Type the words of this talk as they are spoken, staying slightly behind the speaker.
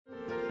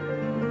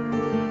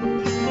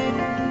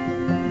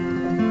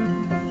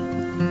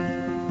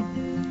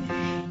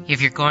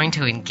If you're going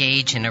to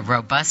engage in a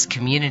robust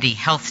community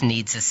health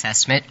needs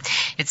assessment,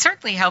 it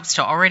certainly helps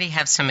to already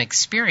have some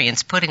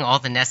experience putting all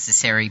the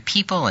necessary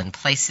people and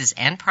places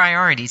and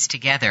priorities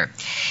together.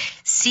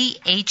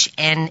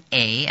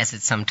 CHNA, as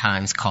it's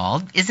sometimes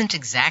called, isn't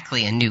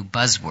exactly a new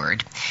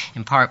buzzword,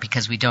 in part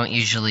because we don't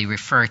usually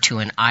refer to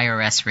an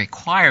IRS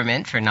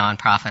requirement for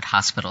nonprofit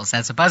hospitals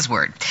as a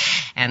buzzword.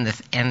 And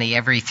the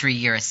every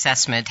 3-year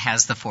assessment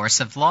has the force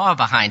of law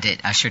behind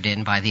it, ushered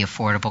in by the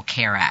Affordable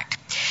Care Act.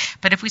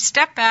 But if we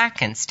step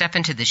back and step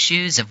into the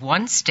shoes of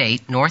one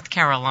state, North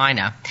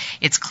Carolina,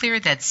 it's clear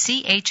that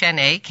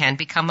CHNA can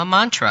become a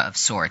mantra of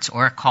sorts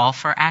or a call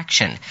for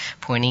action,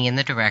 pointing in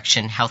the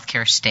direction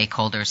healthcare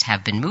stakeholders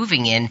have been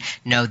moving in,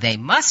 know they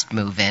must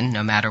move in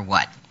no matter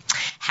what.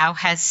 How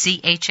has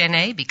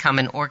CHNA become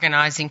an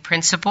organizing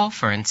principle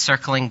for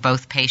encircling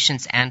both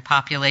patients and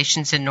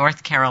populations in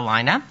North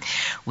Carolina,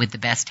 with the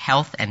best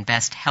health and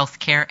best health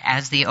care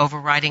as the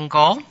overriding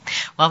goal?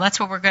 Well, that's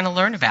what we're going to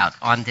learn about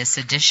on this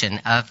edition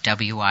of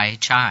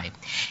WIHI.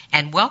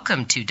 And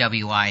welcome to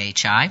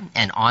WIHI,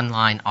 an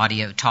online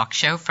audio talk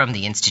show from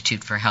the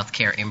Institute for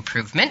Healthcare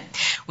Improvement.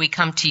 We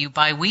come to you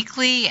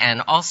bi-weekly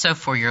and also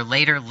for your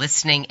later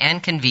listening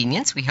and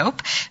convenience, we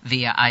hope,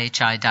 via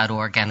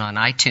IHI.org and on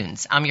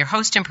iTunes. I'm your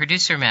host and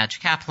producer, Madge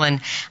Kaplan.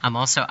 I'm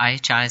also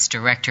IHI's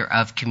Director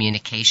of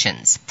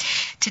Communications.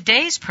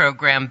 Today's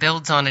program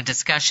builds on a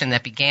discussion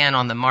that began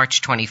on the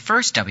March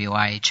 21st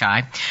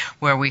WIHI,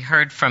 where we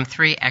heard from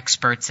 3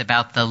 experts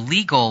about the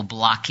legal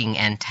blocking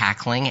and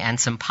tackling and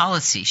some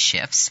policy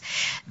shifts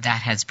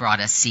that has brought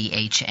us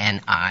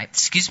CHNA.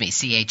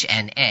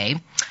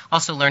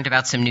 Also learned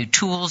about some new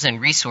tools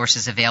and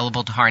resources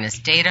available to harness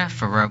data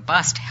for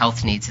robust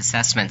health needs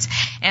assessments,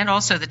 and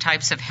also the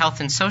types of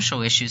health and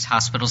social issues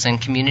hospitals and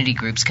community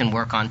groups can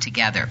work on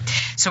together.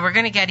 So we're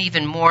going to get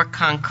even more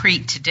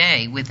concrete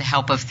today with the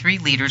help of 3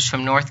 leaders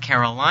from North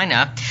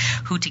Carolina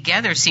who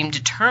together seem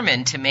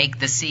determined to make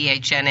the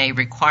CHNA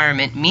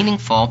requirement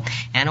meaningful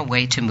and a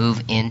way to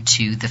move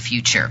into the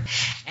future.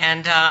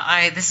 And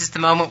this is the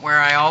moment where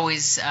I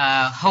always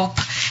hope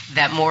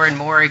that more and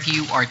more of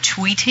you are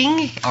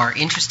tweeting or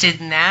interested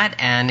in that,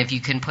 and if you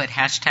can put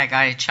hashtag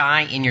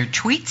IHI in your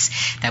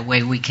tweets, that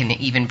way we can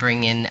even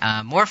bring in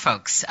more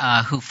folks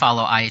who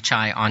follow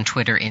IHI on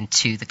Twitter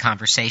into the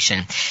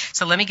conversation.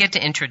 So let me get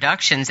to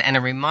introductions and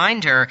a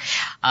reminder,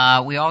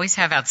 we always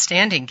have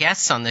outstanding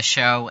guests on the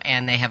show,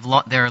 and they have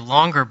their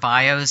longer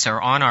bios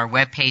are on our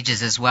web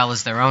pages as well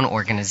as their own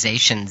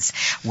organizations'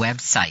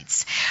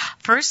 websites.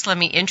 First, let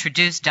me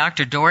introduce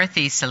Dr.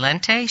 Dorothy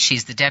Celente.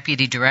 She's the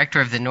Deputy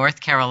Director of the North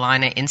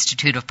Carolina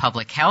Institute of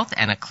Public Health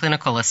and a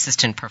clinical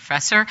assistant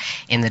professor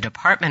in the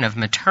Department of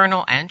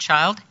Maternal and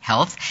Child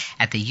Health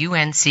at the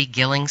UNC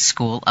Gilling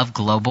School of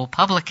Global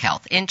Public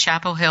Health in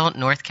Chapel Hill,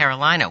 North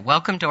Carolina.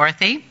 Welcome,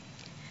 Dorothy.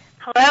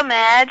 Hello,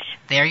 Madge.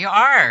 There you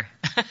are.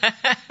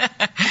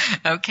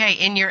 Okay,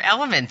 in your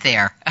element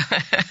there.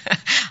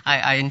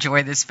 I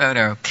enjoy this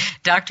photo.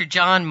 Dr.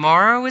 John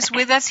Morrow is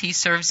with us. He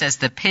serves as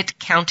the Pitt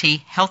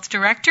County Health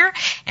Director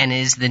and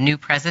is the new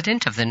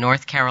president of the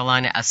North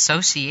Carolina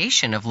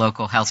Association of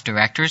Local Health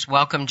Directors.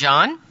 Welcome,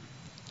 John.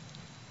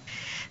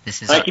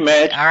 Thank you,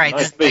 Madge. All right.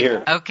 Nice to be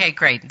here. Okay,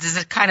 great. This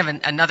is kind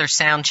of another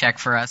sound check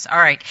for us. All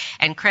right.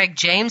 And Craig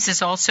James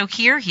is also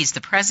here. He's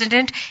the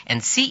president and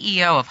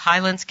CEO of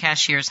Highlands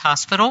Cashiers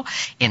Hospital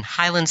in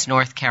Highlands,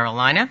 North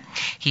Carolina.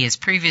 He has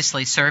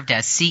previously served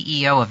as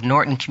CEO of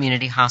Norton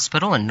Community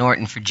Hospital in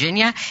Norton,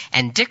 Virginia,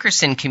 and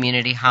Dickerson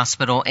Community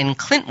Hospital in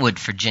Clintwood,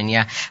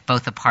 Virginia,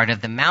 both a part of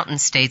the Mountain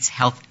States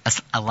Health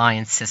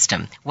Alliance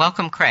system.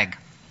 Welcome, Craig.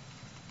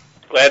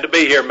 Glad to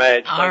be here,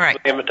 Madge. All right.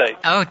 Thanks for the invitation.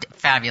 Oh,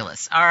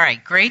 fabulous. All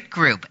right, great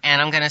group.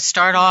 And I'm going to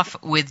start off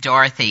with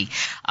Dorothy,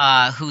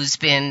 who's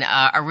been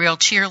a real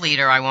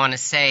cheerleader, I want to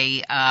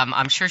say.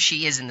 I'm sure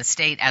she is in the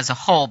state as a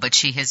whole, but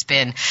she has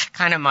been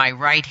kind of my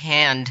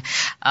right-hand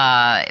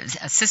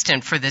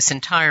assistant for this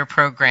entire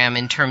program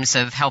in terms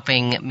of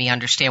helping me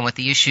understand what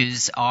the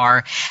issues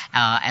are,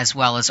 as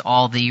well as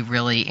all the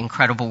really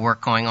incredible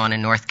work going on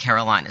in North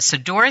Carolina. So,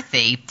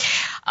 Dorothy,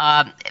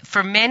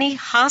 for many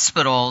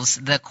hospitals,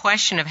 the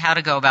question of how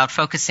to go about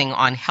focusing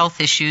on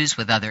health issues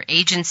with other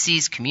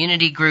agencies,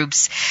 community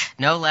groups,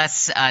 no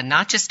less,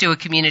 not just do a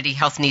community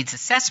health needs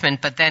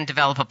assessment, but then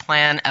develop a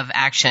plan of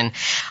action.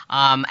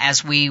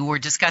 As we were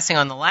discussing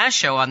on the last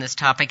show on this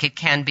topic, it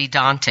can be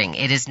daunting.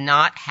 It is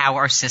not how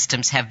our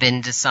systems have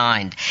been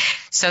designed.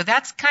 So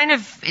that's kind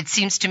of, it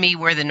seems to me,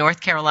 where the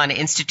North Carolina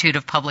Institute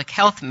of Public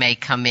Health may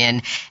come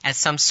in as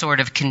some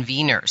sort of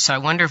convener. So I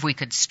wonder if we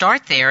could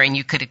start there and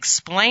you could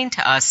explain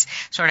to us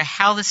sort of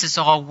how this is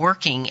all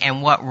working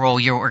and what role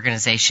your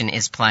organization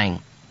is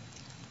playing.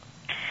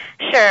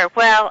 Sure.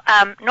 Well,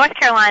 North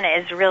Carolina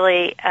is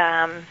really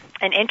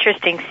an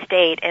interesting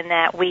state in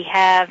that we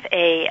have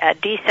a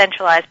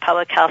decentralized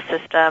public health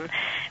system.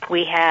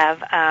 We have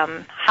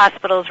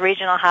hospitals,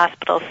 regional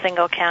hospitals,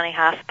 single county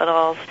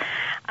hospitals,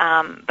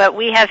 but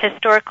we have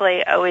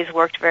historically always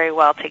worked very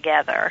well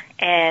together.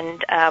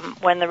 And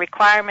when the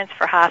requirements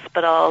for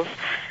hospitals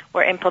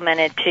were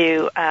implemented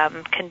to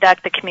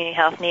conduct the community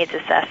health needs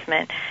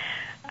assessment,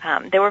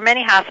 there were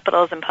many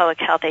hospitals and public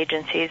health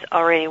agencies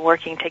already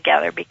working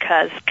together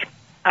because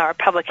our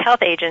public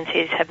health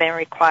agencies have been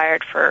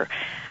required for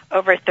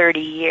over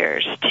 30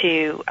 years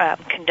to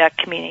conduct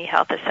community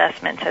health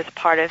assessments as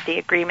part of the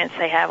agreements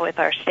they have with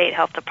our state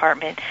health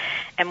department,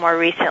 and more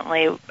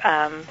recently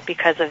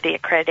because of the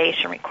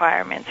accreditation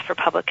requirements for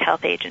public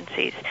health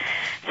agencies.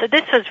 So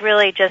this was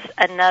really just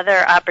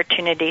another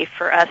opportunity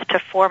for us to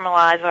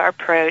formalize our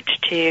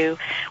approach to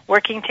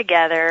working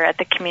together at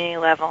the community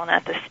level and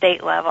at the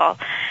state level.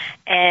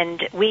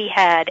 And we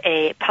had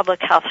a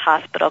public health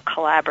hospital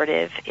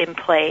collaborative in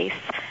place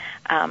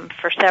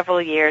for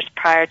several years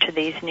prior to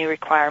these new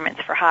requirements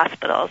for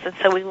hospitals. And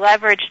so we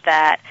leveraged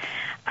that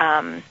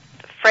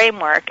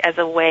framework as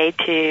a way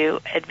to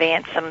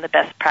advance some of the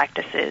best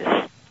practices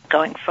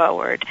going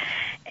forward.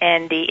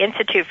 And the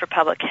Institute for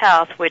Public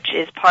Health, which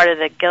is part of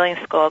the Gilling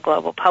School of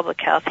Global Public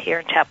Health here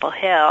in Chapel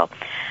Hill,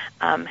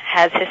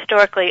 has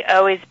historically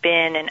always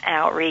been an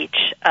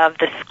outreach of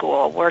the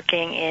school,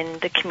 working in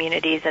the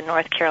communities in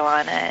North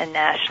Carolina and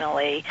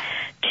nationally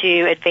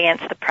to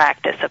advance the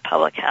practice of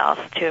public health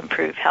to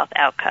improve health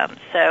outcomes.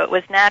 So it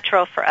was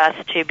natural for us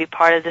to be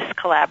part of this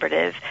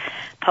collaborative,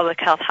 Public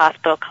Health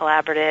Hospital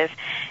Collaborative,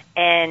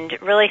 and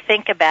really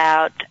think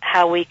about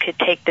how we could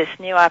take this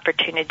new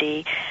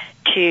opportunity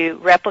to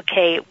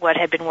replicate what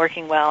had been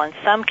working well in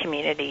some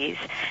communities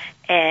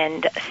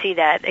and see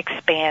that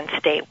expand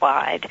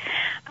statewide.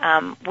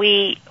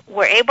 We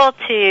were able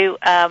to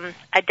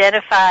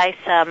identify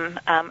some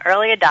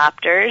early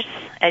adopters,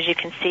 as you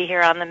can see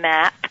here on the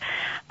map,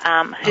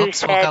 who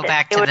said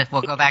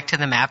we'll go back to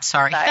the map.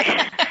 Sorry.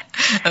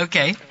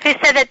 Okay. Who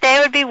said that they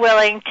would be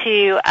willing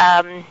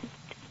to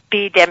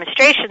be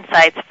demonstration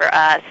sites for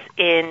us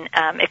in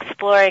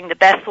exploring the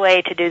best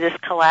way to do this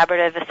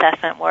collaborative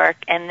assessment work,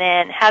 and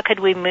then how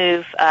could we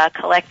move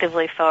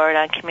collectively forward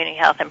on community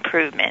health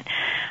improvement.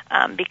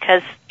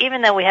 Because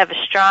even though we have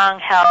a strong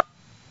health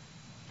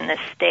in this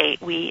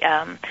state, we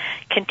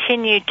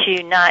continue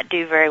to not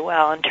do very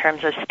well in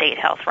terms of state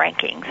health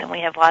rankings, and we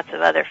have lots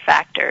of other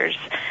factors,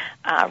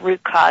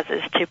 root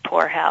causes to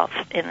poor health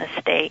in the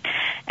state.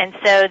 And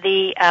so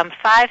the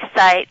 5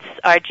 sites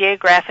are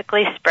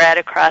geographically spread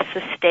across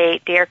the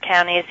state. Dare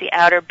County is the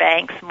Outer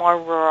Banks, more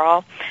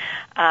rural.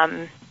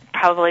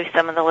 Probably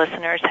some of the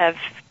listeners have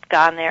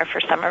gone there for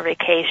summer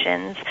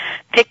vacations.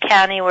 Pitt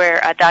County,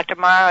 where Dr.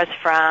 Morrow is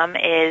from,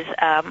 is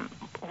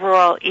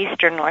rural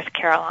eastern North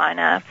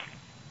Carolina,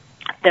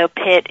 though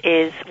Pitt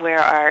is where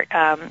our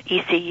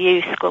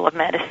ECU School of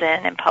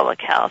Medicine and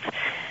Public Health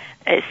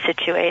is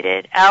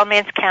situated.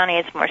 Alamance County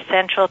is more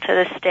central to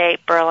the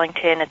state.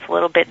 Burlington, it's a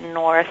little bit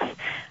north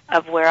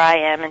of where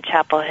I am in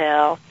Chapel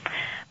Hill.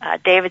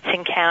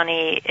 Davidson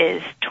County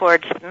is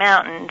towards the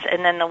mountains,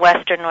 and then the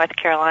Western North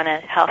Carolina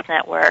Health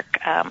Network.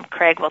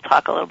 Craig will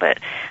talk a little bit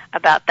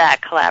about that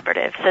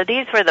collaborative. So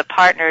these were the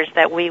partners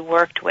that we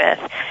worked with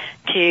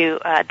to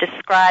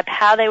describe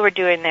how they were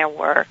doing their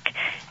work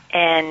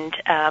and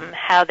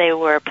how they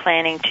were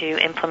planning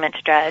to implement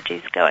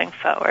strategies going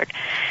forward.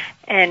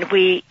 And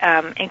we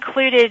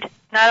included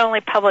not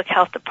only public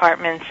health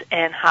departments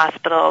and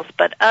hospitals,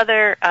 but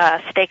other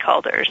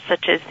stakeholders,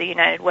 such as the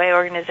United Way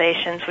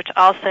organizations, which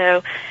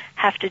also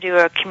have to do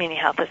a community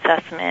health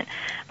assessment,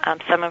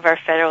 some of our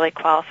federally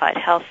qualified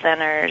health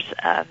centers,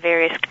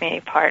 various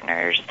community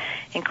partners,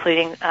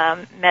 including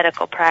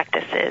medical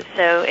practices.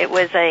 So it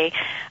was a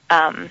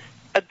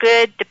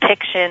good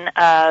depiction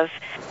of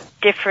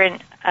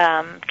different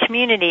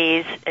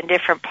communities and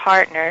different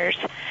partners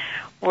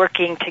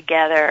working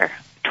together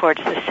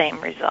towards the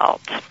same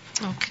result.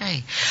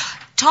 Okay.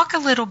 Talk a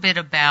little bit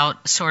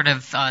about sort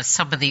of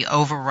some of the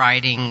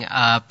overriding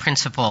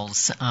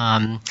principles.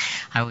 I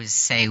always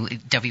say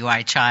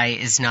WIHI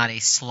is not a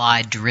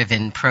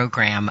slide-driven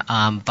program,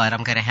 but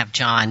I'm going to have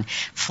John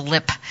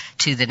flip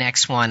to the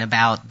next one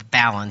about the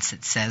balance,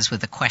 it says,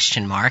 with a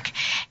question mark,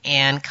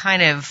 and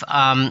kind of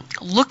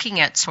looking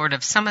at sort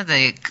of some of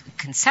the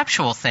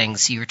conceptual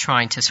things you're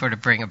trying to sort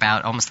of bring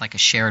about, almost like a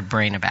shared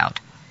brain about.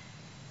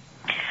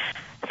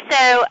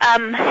 So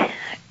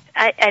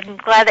I'm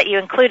glad that you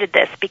included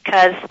this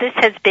because this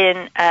has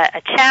been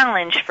a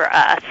challenge for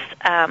us.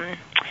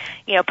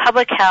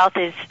 Public health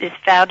is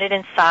founded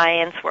in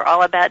science. We're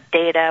all about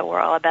data. We're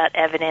all about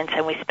evidence,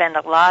 and we spend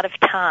a lot of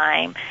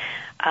time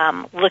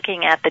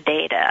looking at the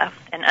data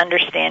and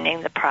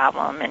understanding the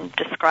problem and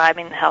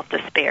describing the health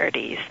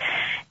disparities.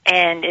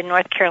 And in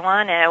North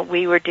Carolina,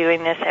 we were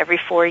doing this every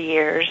 4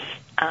 years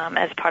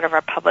as part of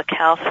our public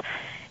health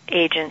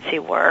agency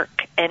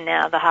work, and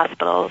now the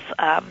hospitals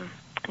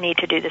need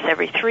to do this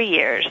every 3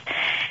 years.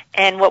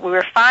 And what we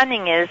were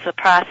finding is the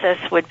process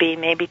would be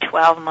maybe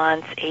 12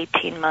 months,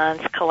 18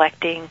 months,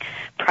 collecting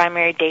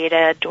primary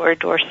data,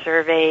 door-to-door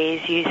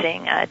surveys,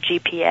 using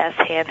GPS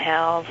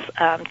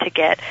handhelds to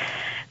get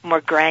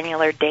more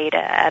granular data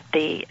at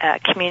the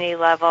community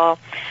level,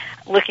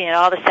 looking at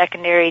all the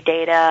secondary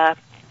data,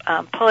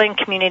 pulling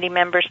community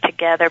members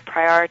together,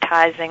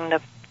 prioritizing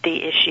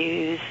the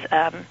issues,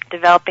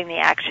 developing the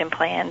action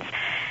plans.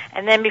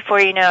 And then before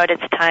you know it,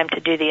 it's time to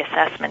do the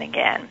assessment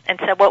again. And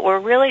so what we're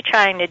really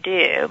trying to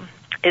do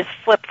is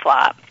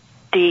flip-flop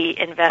the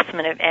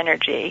investment of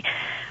energy,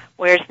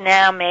 whereas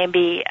now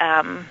maybe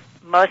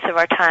most of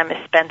our time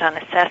is spent on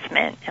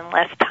assessment and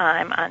less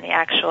time on the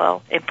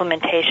actual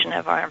implementation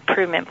of our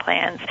improvement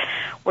plans.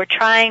 We're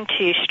trying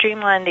to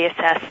streamline the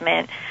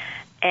assessment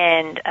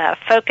and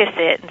focus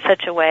it in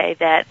such a way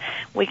that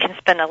we can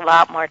spend a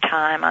lot more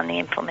time on the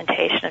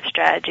implementation of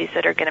strategies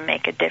that are going to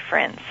make a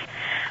difference.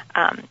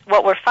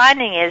 What we're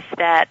finding is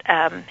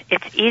that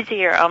it's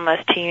easier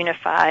almost to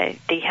unify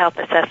the health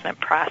assessment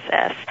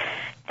process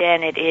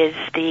than it is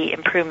the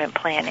improvement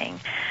planning,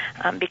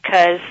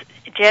 because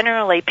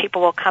generally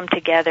people will come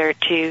together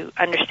to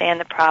understand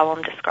the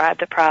problem, describe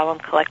the problem,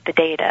 collect the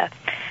data,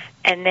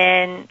 and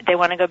then they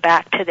want to go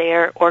back to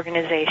their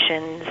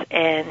organizations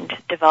and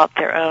develop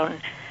their own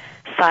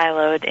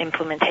siloed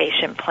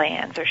implementation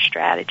plans or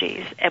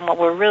strategies. And what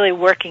we're really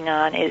working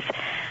on is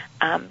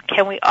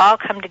can we all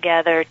come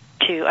together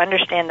to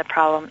understand the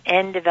problem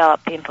and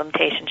develop the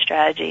implementation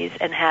strategies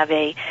and have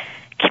a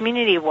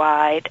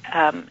community-wide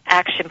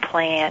action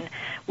plan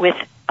with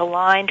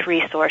aligned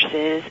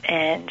resources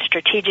and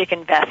strategic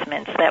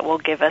investments that will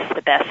give us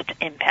the best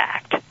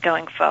impact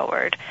going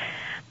forward.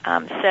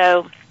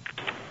 So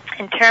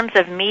in terms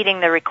of meeting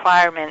the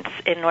requirements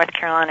in North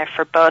Carolina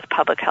for both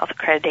public health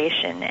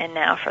accreditation and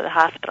now for the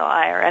hospital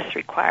IRS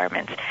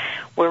requirements,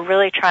 we're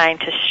really trying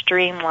to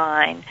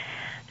streamline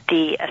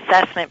the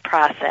assessment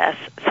process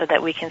so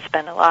that we can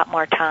spend a lot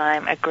more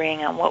time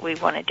agreeing on what we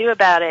want to do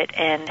about it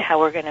and how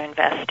we're going to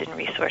invest in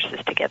resources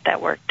to get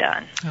that work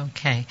done.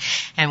 Okay.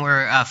 And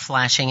we're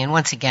flashing. And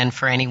once again,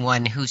 for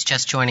anyone who's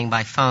just joining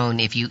by phone,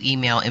 if you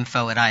email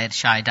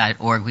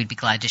info@iadchi.org, we'd be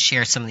glad to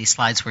share some of these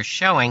slides we're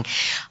showing.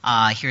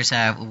 Here's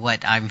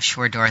what I'm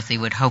sure Dorothy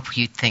would hope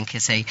you'd think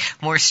is a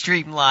more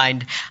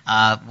streamlined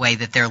way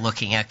that they're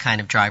looking at,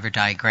 kind of driver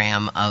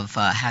diagram of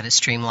how to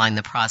streamline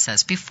the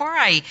process. Before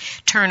I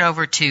turn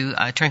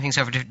things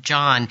over to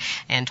John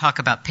and talk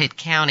about Pitt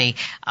County,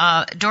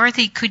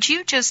 Dorothy, could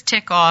you just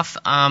tick off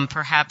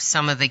perhaps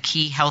some of the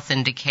key health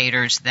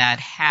indicators that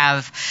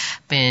have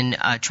been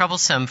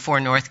troublesome for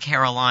North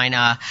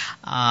Carolina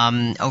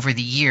over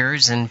the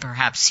years and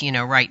perhaps,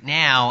 right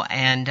now,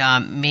 and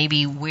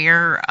maybe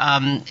where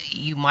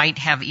you might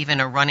have even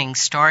a running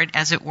start,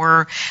 as it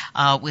were,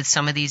 with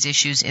some of these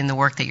issues in the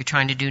work that you're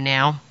trying to do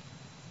now?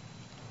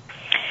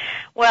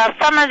 Well,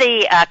 some of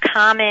the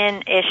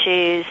common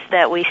issues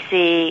that we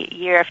see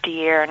year after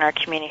year in our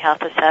community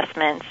health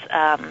assessments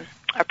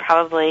are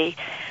probably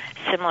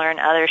similar in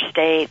other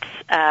states,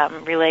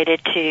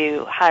 related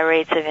to high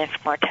rates of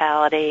infant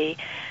mortality,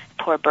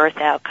 poor birth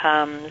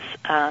outcomes,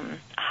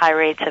 high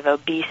rates of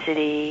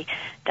obesity,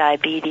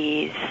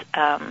 diabetes.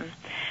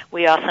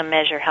 We also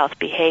measure health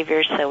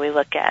behaviors, so we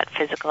look at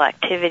physical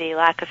activity,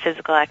 lack of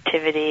physical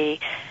activity,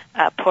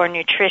 poor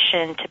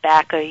nutrition,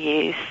 tobacco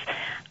use,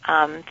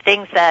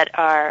 things that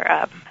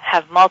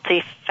have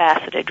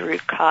multifaceted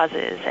root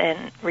causes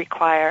and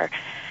require,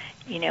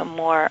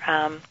 more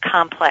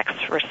complex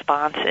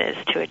responses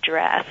to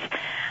address.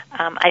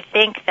 I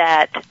think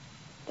that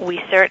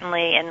we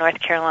certainly in North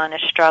Carolina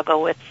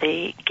struggle with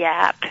the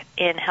gap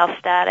in health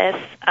status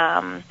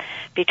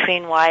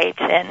between whites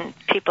and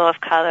people of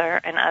color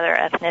and other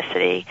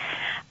ethnicity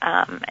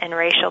and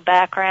racial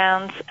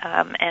backgrounds,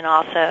 and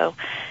also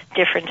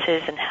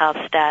differences in health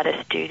status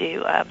due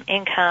to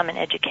income and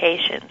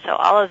education. So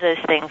all of those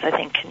things, I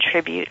think,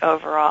 contribute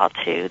overall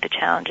to the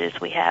challenges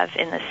we have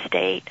in the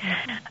state.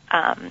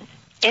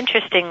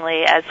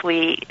 Interestingly, as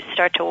we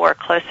start to work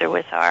closer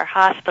with our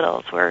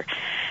hospitals, we're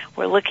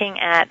looking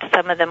at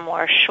some of the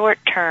more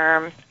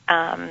short-term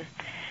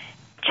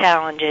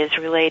challenges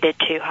related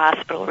to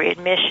hospital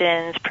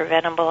readmissions,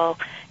 preventable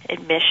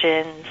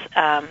admissions,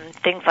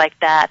 things like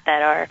that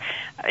are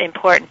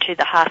important to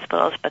the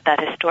hospitals, but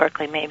that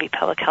historically maybe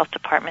public health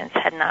departments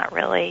had not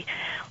really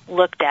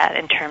looked at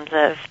in terms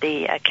of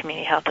the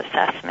community health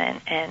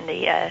assessment and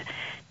the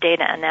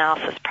data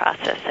analysis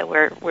process. So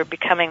we're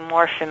becoming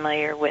more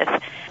familiar with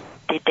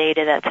the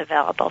data that's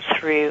available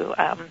through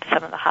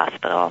some of the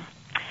hospital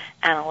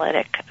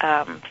analytic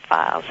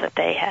files that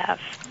they have.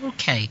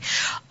 Okay.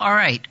 All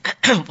right.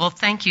 Well,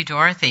 thank you,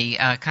 Dorothy,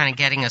 kind of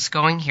getting us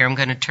going here. I'm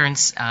going to turn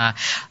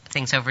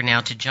things over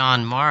now to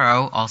John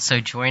Morrow, also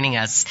joining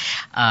us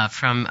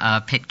from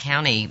Pitt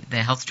County, the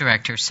health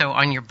director. So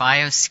on your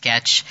bio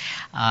sketch,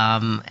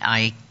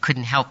 I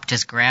couldn't help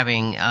just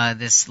grabbing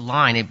this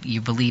line.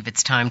 You believe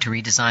it's time to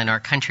redesign our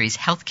country's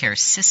healthcare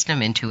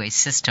system into a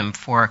system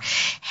for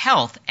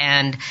health.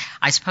 And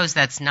I suppose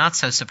that's not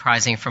so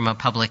surprising from a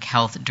public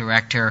health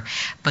director.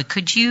 But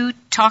could you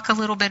talk a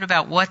little bit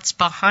about what's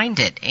behind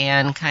it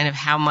and kind of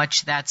how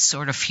much that's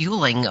sort of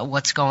fueling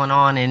what's going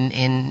on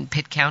in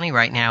Pitt County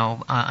right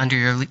now under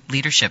your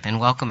leadership? And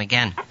welcome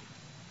again.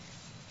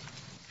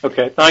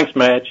 Okay, thanks,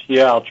 Madge.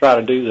 Yeah, I'll try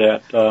to do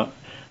that.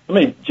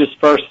 Let me just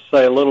first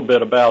say a little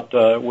bit about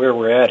where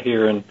we're at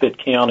here in Pitt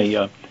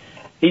County.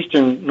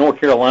 Eastern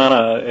North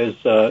Carolina,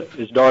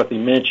 as Dorothy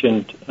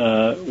mentioned,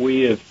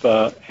 we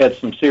have had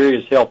some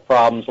serious health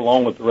problems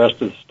along with the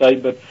rest of the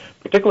state, but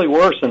particularly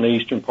worse in the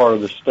eastern part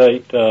of the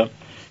state.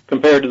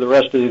 compared to the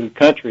rest of the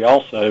country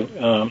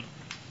also.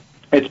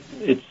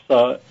 It's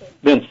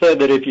been said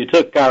that if you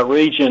took our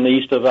region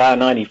east of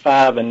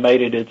I-95 and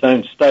made it its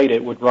own state,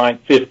 it would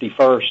rank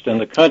 51st in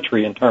the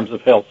country in terms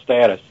of health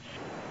status.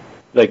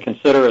 They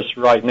consider us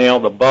right now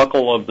the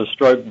buckle of the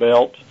stroke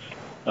belt.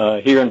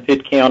 Here in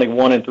Pitt County,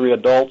 1 in 3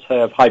 adults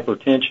have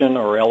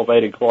hypertension or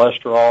elevated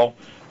cholesterol.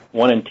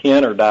 1 in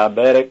 10 are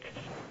diabetic,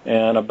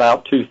 and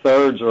about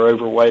 2/3 are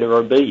overweight or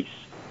obese.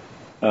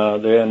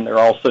 Then there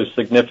are also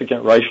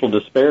significant racial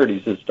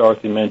disparities, as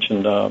Dorothy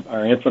mentioned.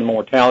 Our infant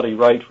mortality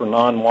rate for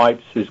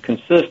non-whites is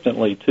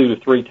consistently 2 to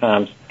 3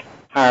 times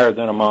higher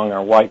than among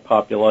our white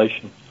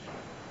population.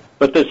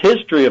 But this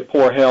history of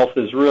poor health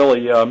is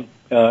really,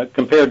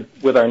 compared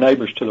with our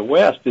neighbors to the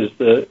west,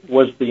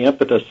 was the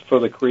impetus for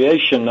the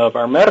creation of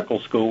our medical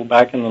school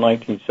back in the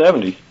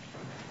 1970s.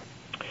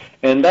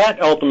 And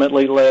that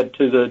ultimately led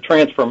to the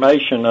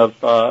transformation of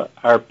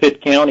our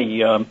Pitt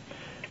County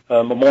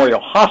Memorial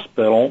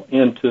Hospital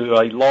into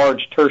a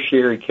large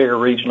tertiary care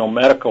regional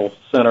medical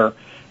center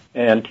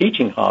and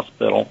teaching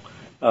hospital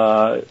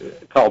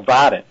called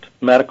Vidant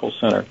Medical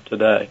Center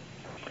today.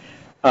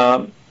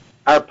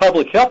 Our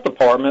public health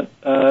department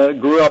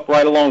grew up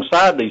right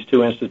alongside these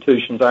two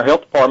institutions. Our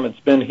health department's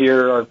been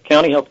here, our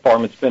county health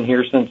department's been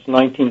here since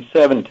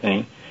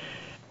 1917.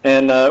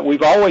 And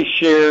we've always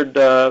shared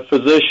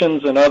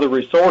physicians and other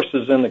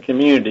resources in the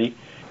community,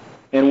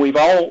 and we've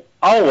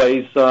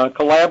always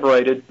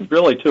collaborated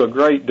really to a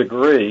great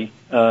degree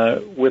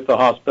with the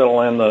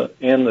hospital and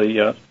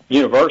the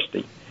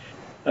university.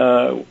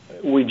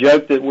 We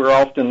joke that we're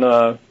often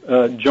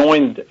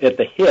joined at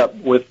the hip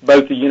with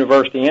both the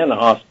university and the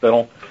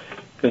hospital,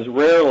 because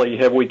rarely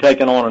have we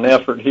taken on an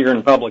effort here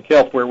in public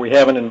health where we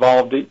haven't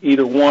involved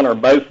either one or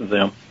both of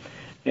them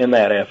in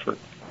that effort.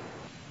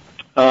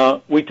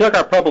 We took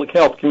our public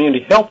health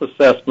community health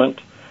assessment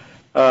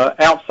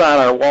outside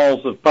our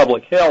walls of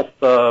public health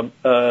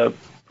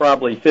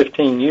probably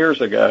 15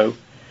 years ago,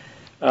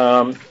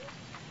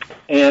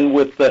 and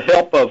with the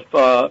help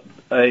of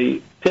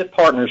a Pitt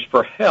Partners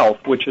for Health,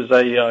 which is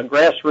a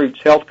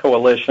grassroots health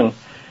coalition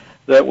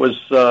that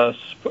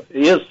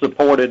is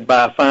supported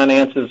by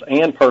finances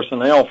and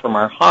personnel from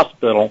our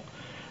hospital.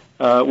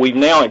 We've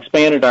now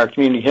expanded our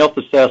community health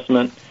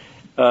assessment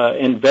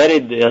and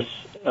vetted this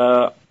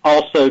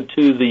also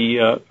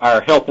to our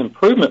health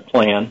improvement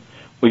plan.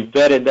 We've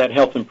vetted that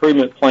health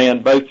improvement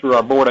plan both through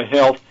our Board of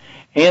Health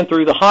and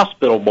through the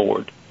hospital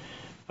board.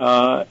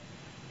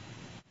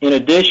 In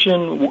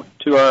addition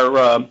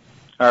to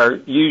our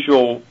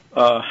usual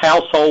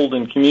household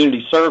and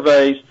community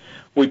surveys,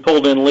 we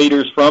pulled in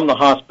leaders from the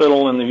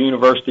hospital and the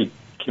university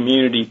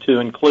community to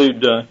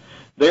include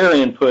their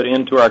input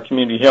into our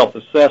community health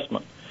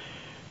assessment.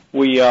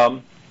 We,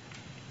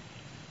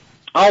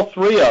 all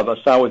three of us,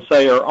 I would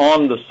say, are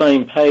on the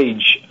same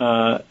page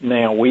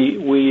now.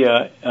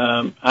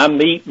 I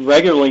meet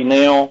regularly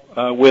now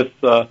with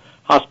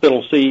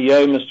hospital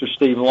CEO, Mr.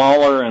 Steve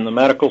Lawler, and the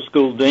medical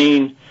school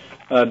dean,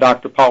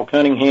 Dr. Paul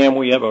Cunningham.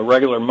 We have a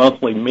regular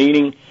monthly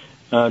meeting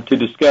to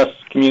discuss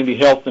community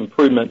health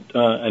improvement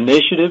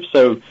initiatives.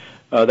 So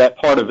that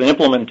part of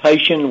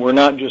implementation, we're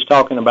not just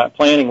talking about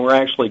planning, we're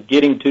actually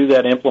getting to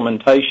that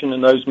implementation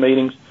in those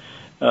meetings.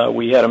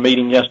 We had a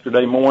meeting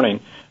yesterday morning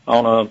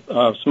on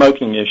a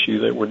smoking issue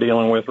that we're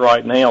dealing with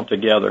right now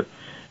together.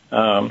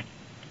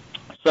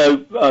 So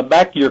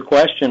back to your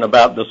question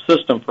about the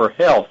system for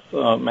health,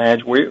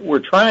 Madge, we're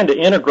trying to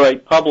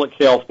integrate public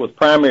health with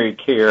primary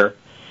care,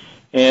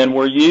 and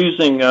we're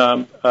using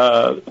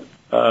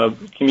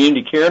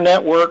Community Care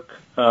Network,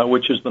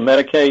 which is the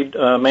Medicaid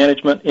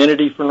management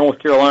entity for North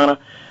Carolina.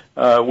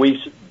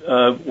 We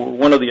were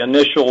one of the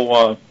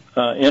initial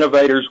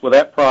innovators with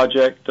that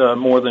project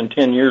more than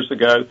 10 years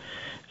ago.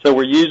 So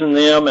we're using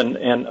them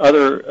and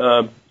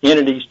other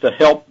entities to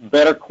help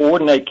better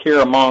coordinate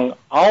care among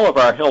all of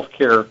our health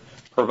care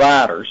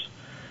providers.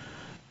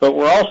 But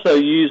we're also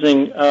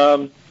using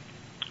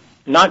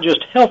not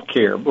just health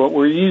care, but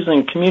we're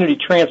using community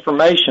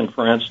transformation,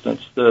 for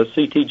instance, the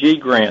CTG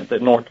grant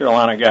that North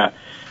Carolina got.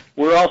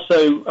 We're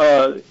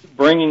also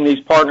bringing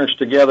these partners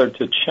together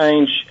to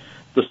change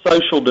the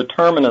social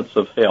determinants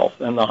of health,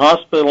 and the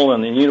hospital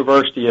and the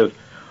university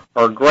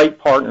are great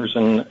partners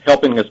in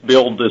helping us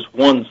build this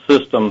one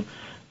system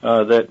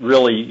that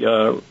really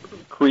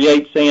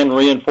creates and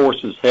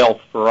reinforces health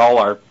for all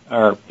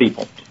our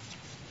people.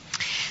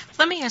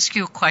 Let me ask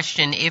you a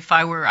question.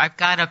 I've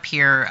got up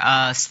here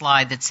a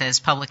slide that says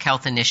public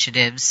health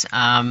initiatives,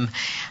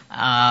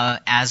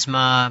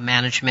 asthma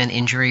management,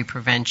 injury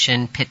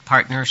prevention, Pitt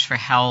Partners for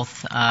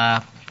Health,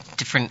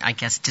 different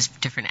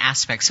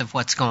aspects of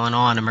what's going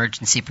on,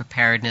 emergency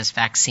preparedness,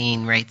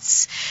 vaccine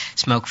rates,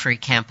 smoke-free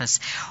campus.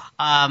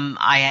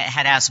 I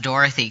had asked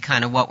Dorothy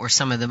kind of what were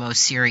some of the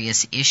most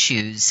serious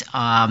issues,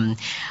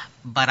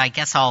 but I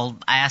guess I'll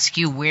ask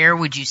you, where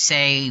would you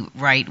say,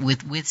 right,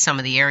 with some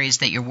of the areas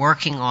that you're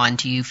working on,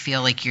 do you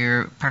feel like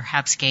you're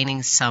perhaps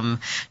gaining some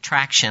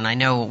traction? I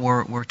know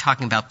we're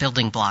talking about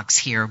building blocks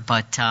here,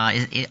 but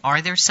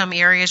are there some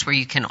areas where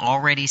you can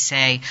already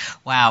say,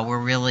 wow,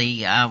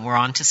 we're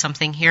onto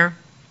something here?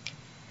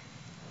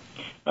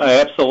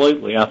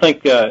 Absolutely. I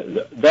think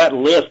that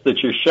list that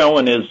you're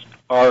showing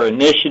are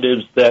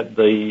initiatives that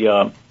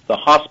the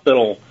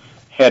hospital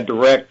had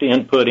direct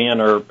input in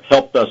or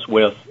helped us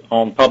with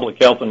on public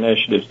health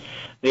initiatives.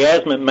 The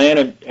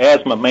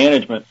asthma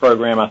management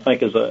program, I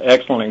think, is an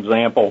excellent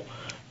example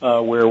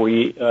where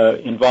we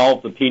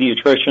involve the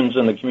pediatricians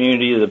in the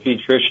community, the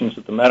pediatricians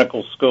at the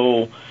medical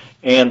school,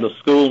 and the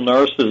school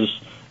nurses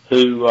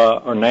who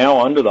are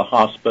now under the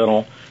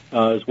hospital,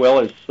 as well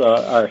as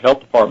our health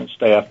department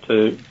staff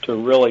to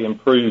really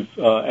improve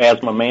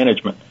asthma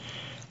management.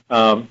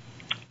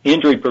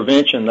 Injury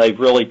prevention, they've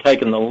really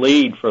taken the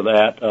lead for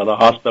that, the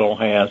hospital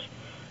has.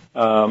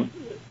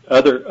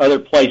 Other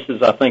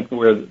places, I think,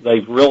 where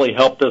they've really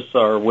helped us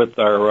are with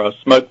our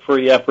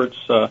smoke-free efforts.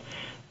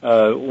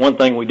 One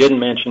thing we didn't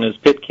mention is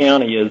Pitt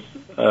County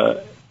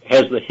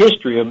has the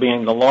history of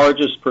being the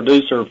largest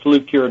producer of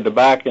flue-cured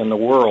tobacco in the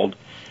world.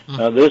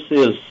 This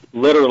is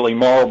literally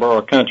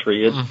Marlboro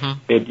country.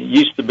 It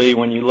used to be,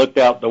 when you looked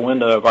out the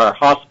window of our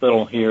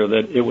hospital here,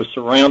 that it was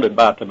surrounded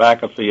by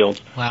tobacco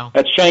fields. Wow.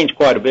 That's changed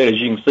quite a bit,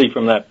 as you can see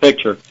from that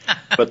picture.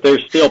 But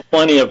there's still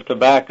plenty of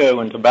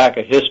tobacco and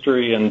tobacco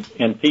history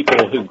and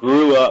people who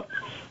grew up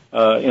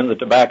in the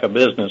tobacco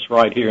business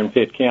right here in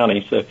Pitt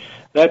County. So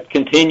that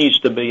continues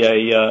to be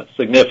a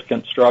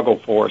significant struggle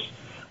for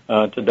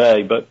us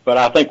today. But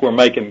I think we're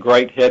making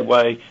great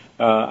headway.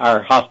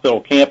 Our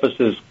hospital campus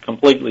is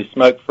completely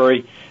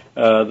smoke-free.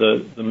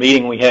 The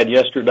meeting we had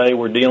yesterday,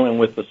 we're dealing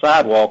with the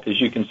sidewalk,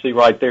 as you can see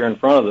right there in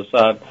front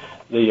of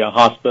the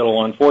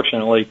hospital.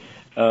 Unfortunately,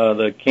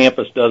 the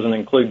campus doesn't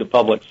include the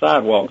public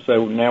sidewalk,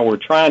 so now we're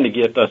trying to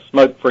get a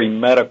smoke-free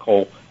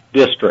medical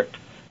district,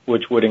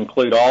 which would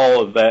include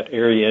all of that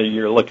area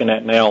you're looking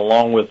at now,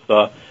 along with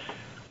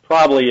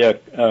probably a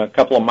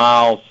couple of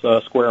miles,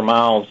 square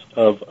miles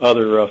of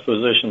other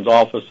physicians'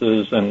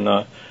 offices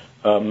and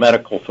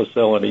medical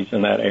facilities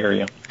in that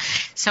area.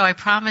 So I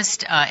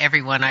promised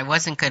everyone I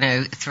wasn't going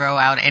to throw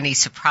out any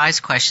surprise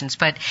questions,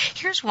 but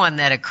here's one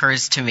that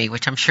occurs to me,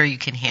 which I'm sure you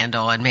can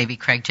handle, and maybe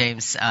Craig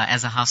James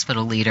as a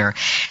hospital leader.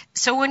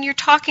 So when you're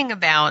talking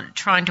about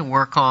trying to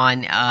work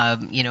on,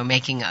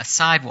 making a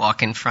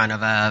sidewalk in front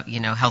of a,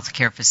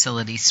 healthcare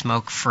facility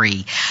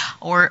smoke-free,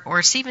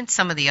 or even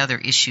some of the other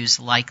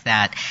issues like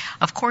that,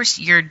 of course,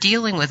 you're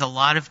dealing with a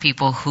lot of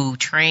people who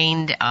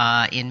trained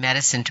in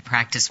medicine to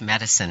practice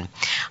medicine,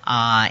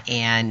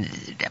 and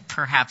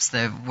perhaps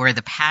where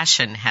the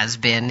passion has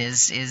been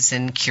is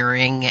in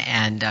curing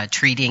and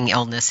treating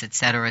illness, et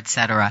cetera, et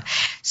cetera.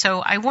 So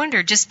I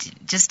wonder,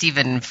 just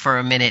even for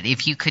a minute,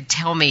 if you could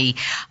tell me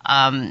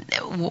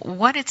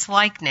what it's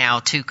like now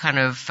to kind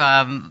of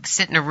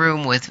sit in a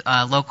room with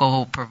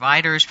local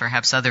providers,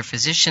 perhaps other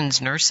physicians,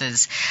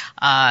 nurses.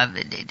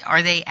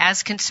 Are they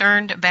as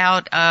concerned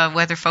about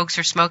whether folks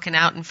are smoking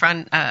out in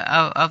front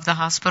of the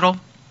hospital?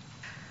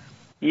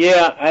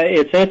 Yeah,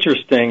 it's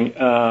interesting,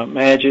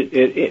 Madge.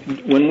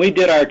 When we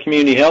did our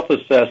community health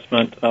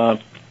assessment,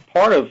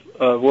 part of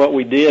what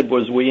we did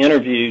was we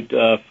interviewed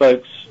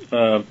folks,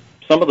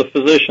 some of the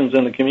physicians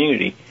in the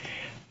community.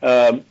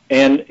 And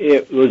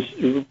it was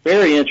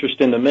very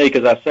interesting to me,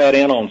 because I sat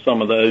in on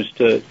some of those,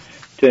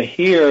 to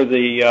hear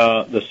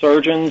the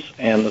surgeons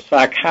and the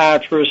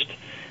psychiatrists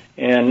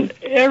and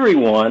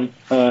everyone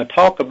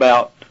talk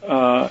about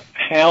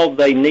how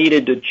they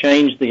needed to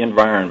change the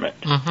environment,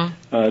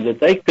 that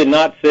they could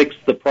not fix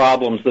the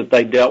problems that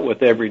they dealt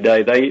with every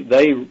day.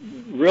 They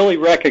really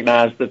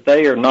recognized that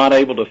they are not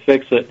able to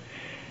fix it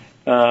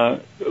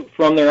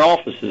from their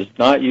offices.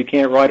 You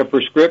can't write a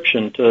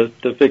prescription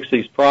to fix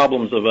these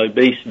problems of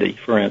obesity,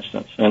 for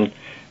instance, and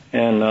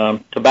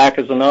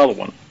tobacco is another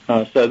one.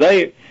 So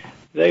they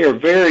are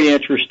very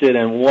interested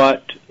in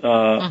what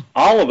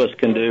all of us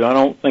can do. I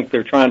don't think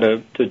they're trying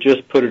to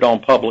just put it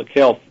on public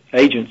health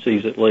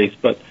agencies, at least,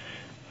 but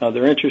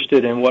they're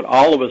interested in what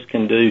all of us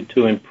can do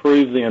to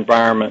improve the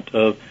environment,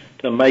 to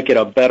make it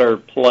a better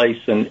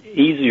place, an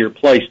easier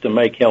place to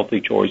make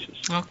healthy choices.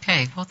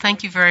 Okay. Well,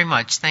 thank you very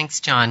much. Thanks,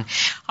 John.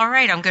 All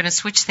right. I'm going to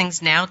switch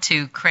things now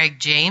to Craig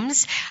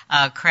James.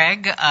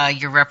 Craig,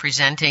 you're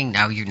representing,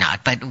 no, you're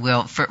not, but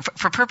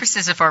for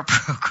purposes of our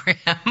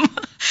program,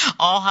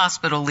 all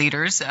hospital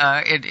leaders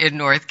in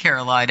North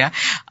Carolina.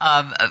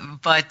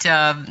 But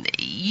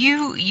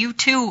you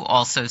too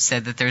also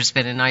said that there's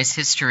been a nice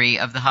history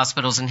of the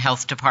hospitals and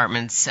health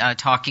departments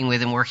talking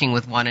with and working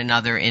with one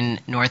another in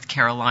North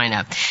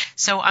Carolina.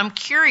 So I'm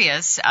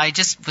curious, I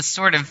just was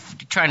sort of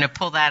trying to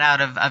pull that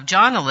out of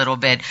John a little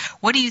bit.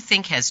 What do you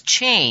think has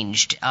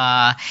changed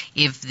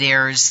if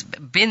there's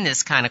been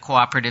this kind of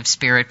cooperative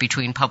spirit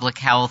between public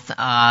health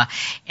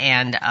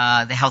and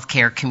the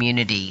healthcare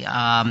community,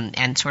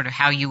 and sort of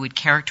how you would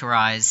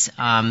characterize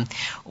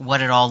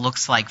what it all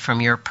looks like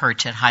from your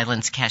perch at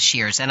Highlands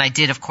Cashiers? And I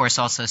did, of course,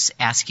 also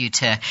ask you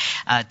to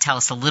tell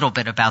us a little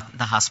bit about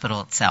the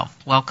hospital itself.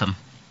 Welcome.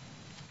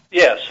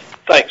 Yes,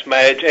 thanks,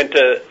 Madge. And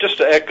just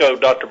to echo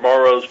Dr.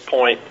 Morrow's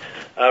point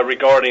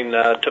regarding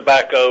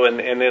tobacco and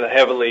then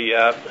heavily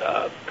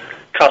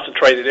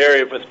concentrated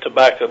area with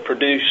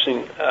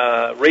tobacco-producing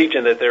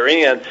region that they're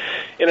in.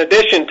 In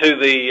addition to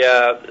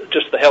the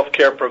just the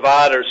healthcare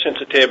provider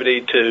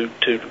sensitivity to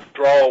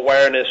draw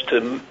awareness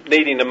to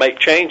needing to make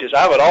changes,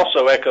 I would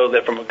also echo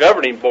that from a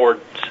governing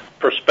board's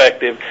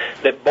perspective,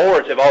 that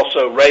boards have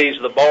also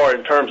raised the bar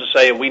in terms of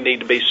saying we need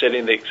to be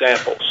setting the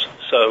examples.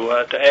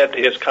 So to add to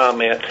his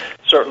comment,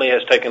 certainly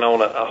has taken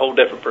on a whole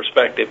different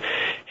perspective.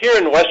 Here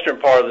in the western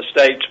part of the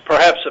states,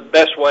 perhaps the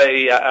best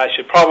way, I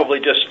should probably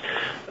just,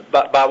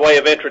 by way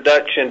of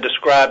introduction,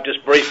 describe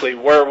just briefly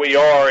where we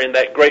are in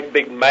that great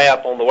big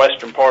map on the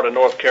western part of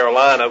North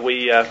Carolina.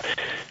 We are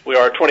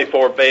a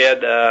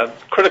 24-bed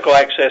critical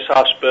access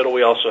hospital.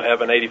 We also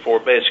have an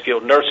 84-bed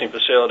skilled nursing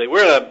facility.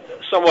 We're in a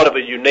somewhat of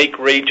a unique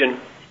region.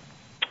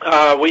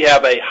 We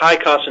have a high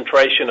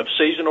concentration of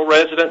seasonal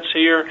residents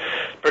here.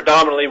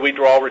 Predominantly, we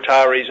draw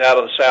retirees out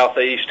of the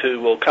southeast who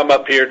will come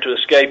up here to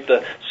escape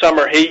the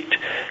summer heat,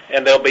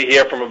 and they'll be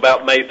here from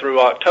about May through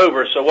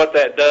October. So what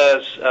that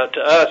does to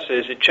us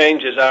is it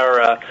changes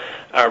our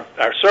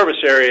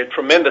service area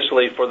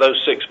tremendously for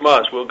those 6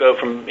 months. We'll go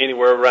from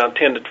anywhere around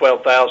 10 to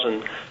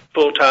 12,000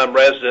 full-time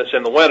residents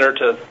in the winter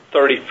to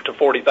 30 to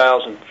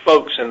 40,000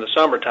 folks in the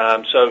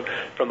summertime. So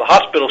from the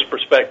hospital's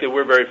perspective,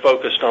 we're very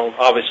focused on,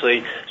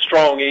 obviously,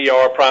 strong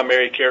ER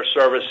primary care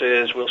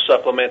services. We'll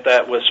supplement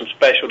that with some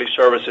specialty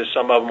services,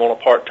 some of them on a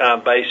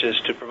part-time basis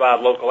to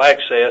provide local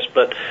access.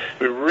 But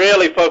we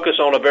really focus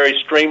on a very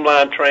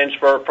streamlined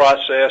transfer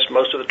process.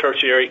 Most of the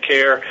tertiary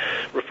care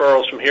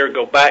referrals from here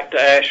go back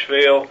to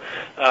Asheville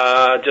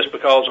just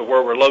because of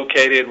where we're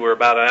located. We're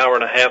about an hour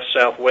and a half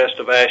southwest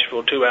of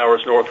Asheville, 2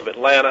 hours north of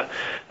Atlanta.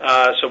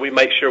 So we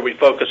make sure we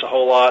focus a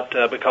whole lot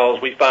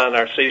because we find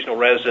our seasonal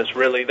residents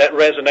really, that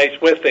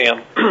resonates with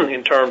them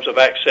in terms of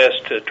access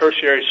to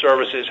tertiary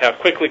services. How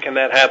quickly can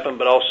that happen?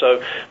 But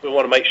also we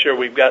want to make sure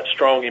we've got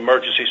strong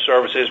emergency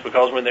services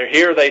because when they're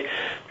here,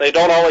 they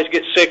don't always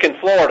get sick in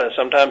Florida.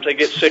 Sometimes they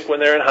get sick when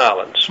they're in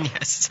Highlands.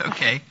 Yes,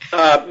 okay.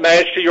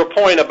 Madge, to your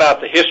point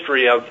about the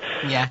history of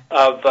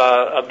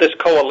this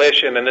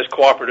coalition and this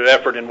cooperative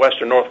effort in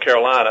Western North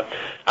Carolina,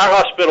 our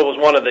hospital was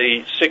one of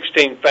the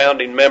 16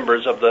 founding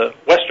members of the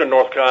Western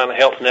North Carolina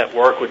Health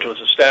Network, which was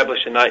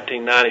established in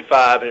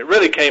 1995, and it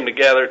really came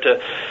together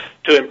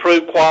to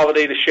improve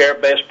quality, to share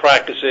best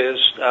practices,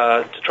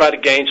 to try to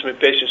gain some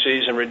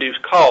efficiencies and reduce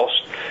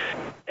costs.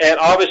 And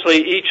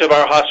obviously each of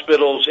our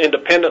hospitals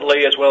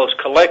independently as well as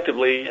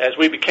collectively, as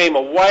we became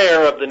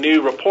aware of the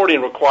new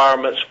reporting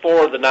requirements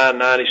for the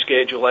 990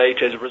 Schedule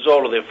H as a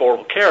result of the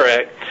Affordable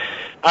Care Act,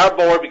 our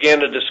board began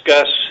to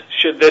discuss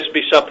should this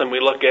be something we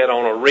look at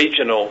on a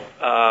regional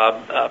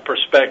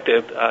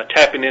perspective,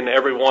 tapping into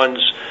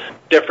everyone's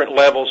different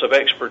levels of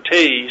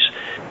expertise.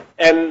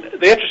 And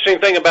the interesting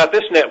thing about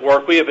this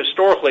network, we have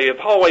historically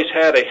always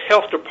had a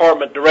health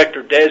department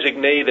director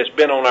designee that's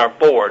been on our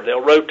board.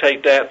 They'll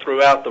rotate that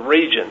throughout the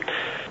region.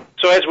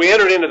 So as we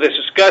entered into this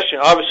discussion,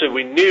 obviously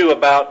we knew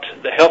about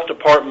the health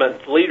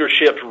department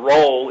leadership's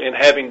role in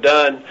having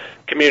done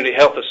community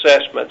health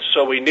assessments.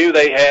 So we knew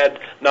they had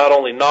not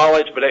only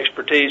knowledge but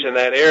expertise in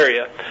that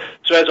area.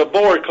 So as a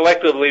board,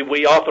 collectively,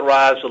 we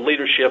authorized the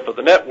leadership of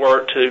the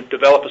network to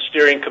develop a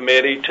steering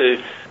committee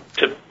to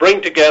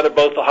bring together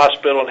both the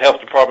hospital and health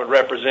department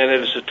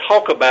representatives to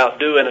talk about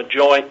doing a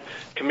joint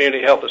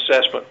community health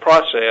assessment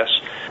process.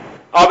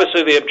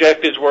 Obviously, the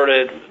objectives were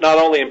to not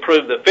only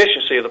improve the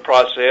efficiency of the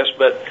process,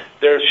 but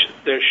there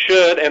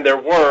should and there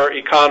were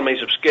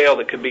economies of scale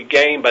that could be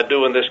gained by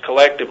doing this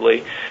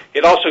collectively.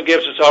 It also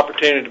gives us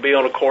opportunity to be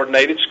on a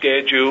coordinated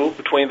schedule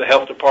between the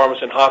health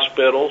departments and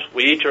hospitals.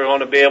 We each are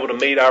going to be able to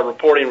meet our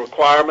reporting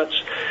requirements.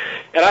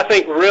 And I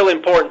think really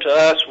important to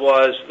us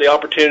was the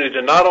opportunity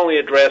to not only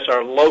address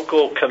our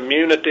local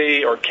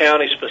community or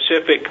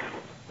county-specific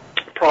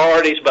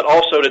priorities, but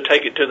also to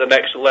take it to the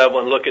next level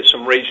and look at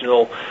some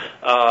regional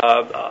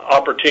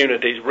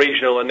opportunities,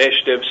 regional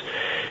initiatives.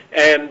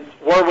 And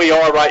where we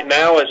are right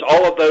now is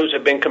all of those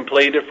have been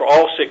completed for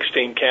all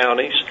 16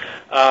 counties.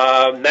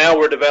 Now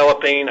we're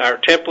developing our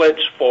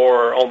templates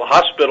for, on the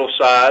hospital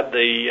side,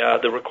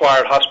 the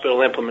required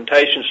hospital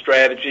implementation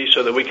strategy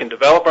so that we can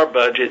develop our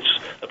budgets,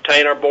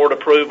 obtain our board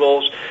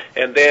approvals,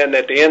 and then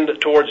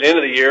towards the end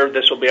of the year,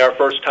 this will be our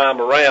first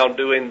time around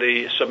doing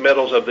the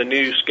submittals of the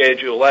new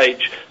Schedule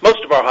H.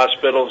 Most of our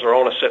hospitals are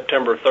on a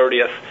September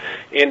 30th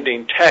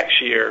ending tax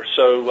year.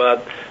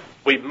 So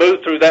we've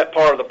moved through that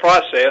part of the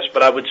process,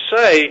 but I would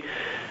say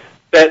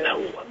that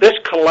this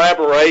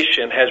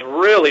collaboration has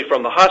really,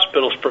 from the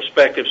hospital's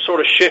perspective, sort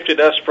of shifted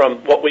us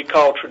from what we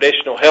call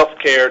traditional health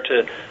care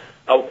to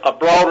a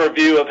broader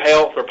view of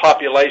health or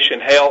population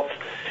health.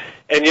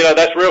 And, you know,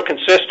 that's real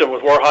consistent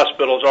with where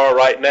hospitals are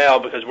right now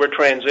because we're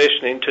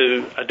transitioning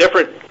to a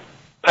different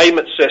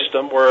payment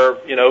system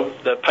where, you know,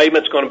 the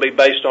payment's going to be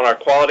based on our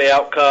quality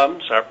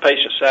outcomes, our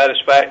patient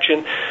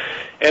satisfaction,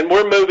 and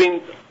we're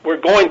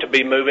going to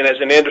be moving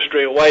as an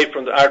industry away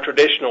from our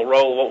traditional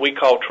role, what we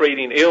call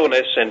treating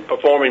illness and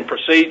performing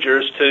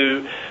procedures,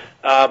 to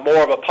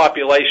more of a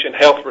population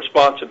health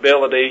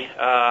responsibility.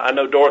 I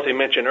know Dorothy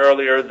mentioned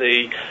earlier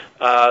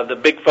the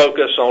big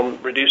focus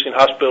on reducing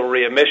hospital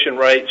readmission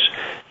rates.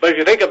 But if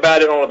you think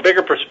about it on a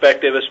bigger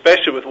perspective,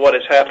 especially with what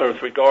has happened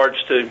with regards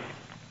to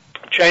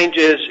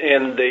changes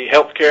in the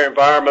healthcare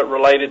environment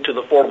related to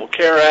the Affordable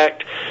Care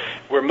Act,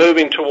 we're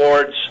moving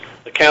towards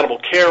accountable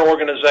care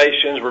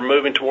organizations. We're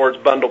moving towards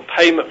bundled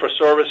payment for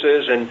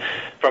services. And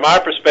from our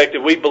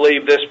perspective, we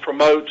believe this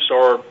promotes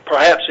or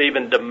perhaps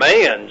even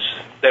demands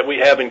that we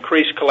have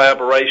increased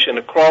collaboration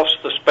across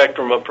the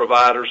spectrum of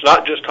providers,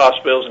 not just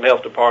hospitals and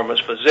health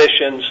departments,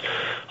 physicians,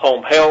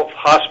 home health,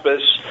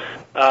 hospice,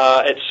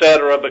 et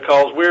cetera,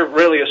 because we're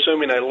really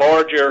assuming a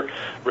larger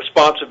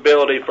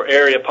responsibility for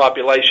area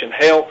population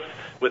health,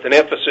 with an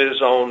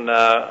emphasis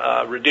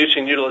on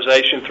reducing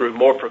utilization through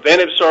more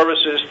preventive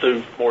services,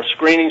 through more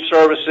screening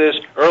services,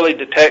 early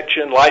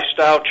detection,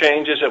 lifestyle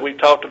changes that we've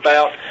talked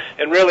about,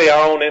 and really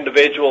our own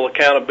individual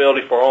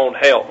accountability for our own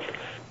health.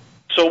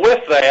 So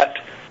with that,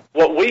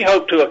 what we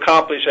hope to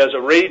accomplish as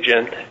a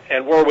region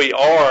and where we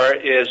are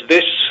is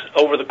this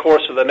over the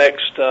course of the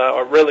next,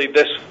 or really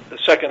the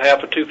second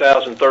half of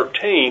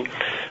 2013,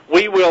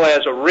 we will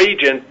as a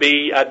region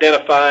be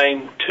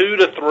identifying 2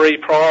 to 3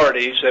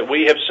 priorities that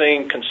we have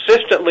seen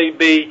consistently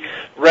be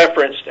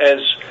referenced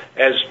as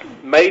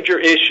major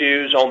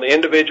issues on the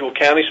individual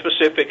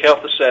county-specific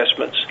health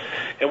assessments.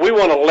 And we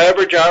want to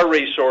leverage our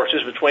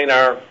resources between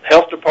our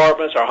health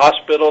departments, our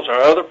hospitals,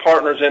 our other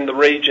partners in the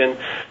region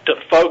to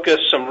focus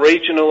some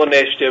regional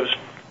initiatives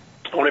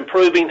on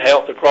improving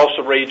health across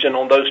the region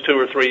on those 2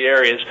 or 3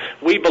 areas.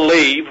 We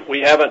believe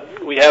we're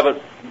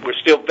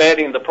still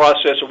vetting the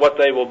process of what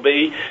they will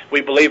be.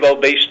 We believe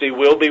obesity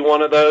will be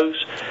one of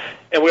those.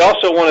 And we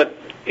also want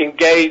to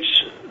engage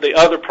the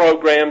other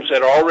programs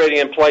that are already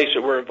in place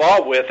that we're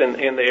involved with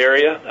in the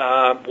area.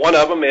 One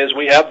of them is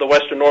we have the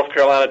Western North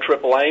Carolina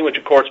Triple Aim, which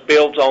of course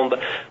builds on the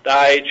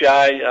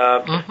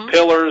IHI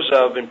pillars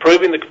of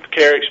improving the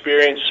care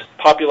experience,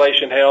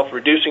 population health,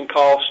 reducing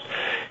costs.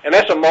 And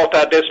that's a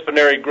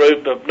multidisciplinary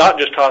group of not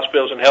just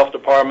hospitals and health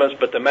departments,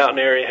 but the Mountain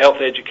Area Health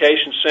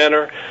Education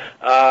Center,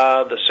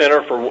 the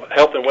Center for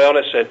Health and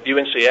Wellness at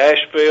UNC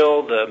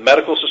Asheville, the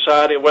Medical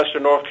Society of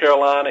Western North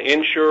Carolina,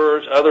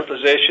 insurers, other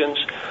physicians.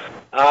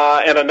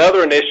 And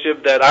another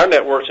initiative that our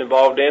network's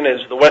involved in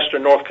is the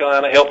Western North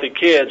Carolina Healthy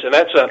Kids, and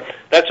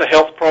that's a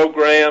health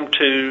program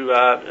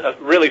to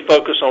really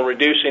focus on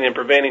reducing and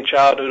preventing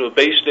childhood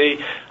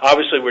obesity.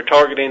 Obviously, we're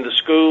targeting the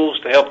schools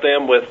to help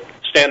them with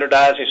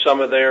standardizing some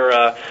of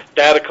their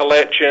data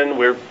collection.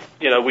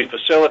 We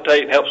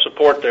facilitate and help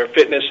support their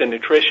fitness and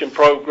nutrition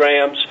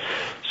programs.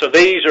 So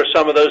these are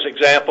some of those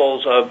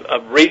examples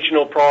of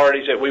regional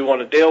priorities that we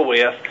want to deal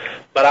with.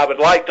 But I would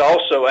like to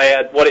also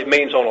add what it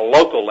means on a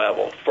local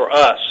level for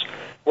us.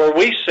 Where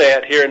we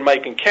sit here in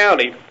Macon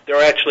County, there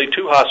are actually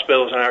 2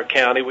 hospitals in our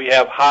county. We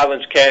have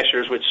Highlands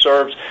Cashiers, which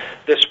serves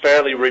this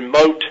fairly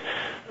remote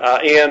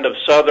end of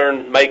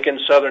southern Macon,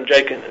 southern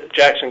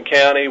Jackson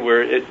County.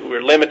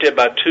 We're limited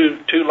by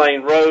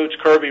two-lane roads,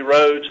 curvy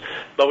roads,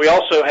 but we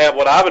also have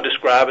what I would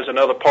describe as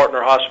another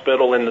partner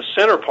hospital in the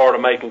center part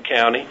of Macon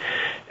County.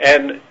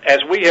 And as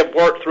we have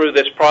worked through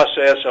this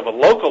process of a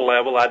local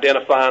level,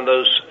 identifying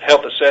those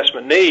health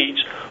assessment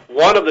needs,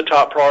 one of the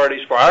top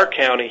priorities for our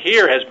county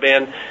here has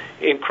been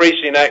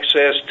increasing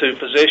access to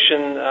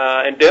physician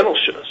and dental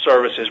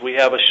services. We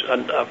have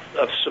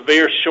a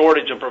severe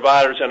shortage of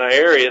providers in our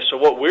area, so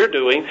what we're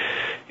doing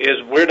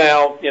is we're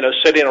now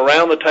sitting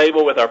around the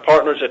table with our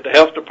partners at the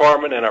health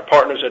department and our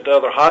partners at the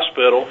other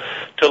hospital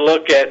to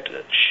look at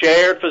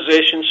shared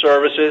physician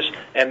services,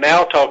 and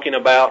now talking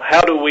about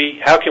how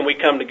can we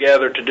come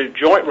together to do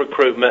joint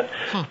recruitment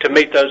to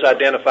meet those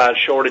identified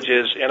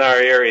shortages in our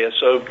area.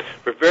 So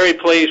we're very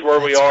pleased where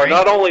we are,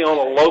 not only on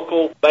a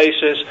local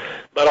basis,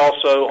 but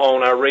also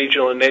on our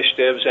regional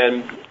initiatives.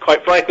 And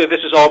quite frankly,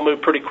 this has all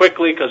moved pretty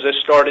quickly because this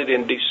started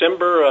in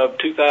December of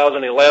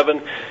 2011.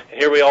 And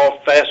here we all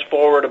fast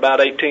forward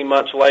about 18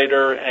 months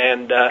later,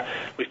 and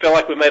we feel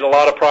like we made a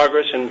lot of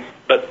progress,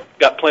 but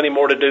got plenty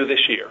more to do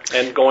this year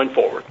and going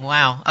forward.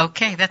 Wow.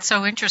 Okay, that's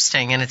so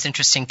interesting, and it's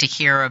interesting to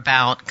hear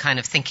about kind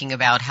of thinking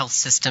about health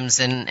systems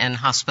and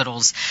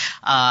hospitals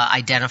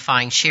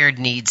identifying shared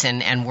needs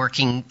and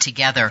working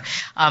together.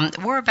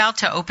 We're about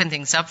to open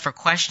things up for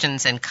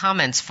questions and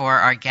comments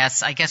for our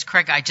guests. I guess,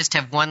 Craig, I just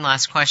have one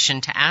last question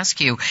to ask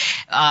you.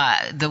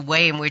 The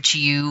way in which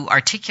you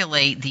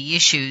articulate the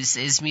issues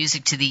is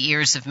music to the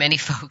ears of many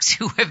folks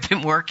who have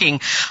been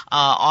working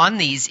on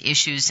these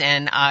issues,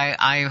 and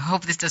I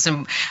hope this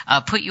doesn't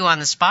put you on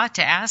the spot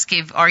to ask,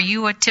 are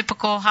you a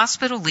typical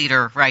hospital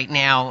leader right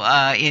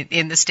now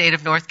in the state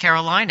of North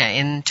Carolina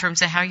in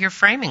terms of how you're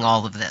framing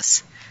all of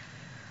this?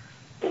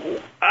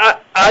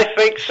 I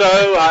think so.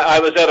 I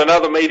was at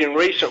another meeting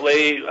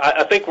recently.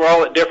 I think we're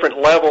all at different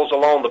levels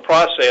along the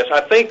process.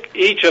 I think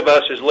each of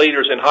us as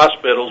leaders in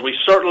hospitals, we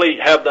certainly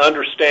have the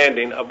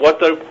understanding of what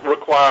the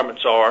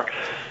requirements are,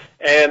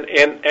 And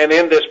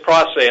in this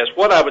process,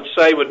 what I would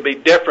say would be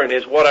different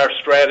is what our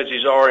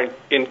strategies are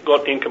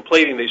in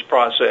completing these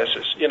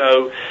processes. You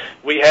know,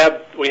 we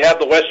have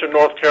the Western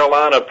North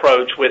Carolina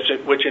approach,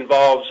 which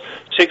involves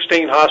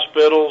 16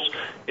 hospitals.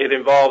 It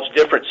involves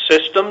different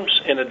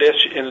systems in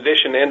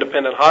addition to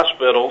independent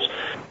hospitals.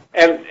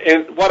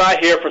 And what I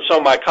hear from some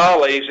of my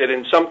colleagues, that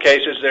in some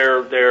cases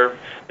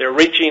they're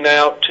reaching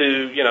out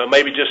to, you know,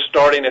 maybe just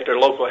starting at their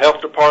local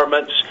health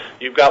departments.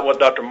 You've got what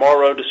Dr.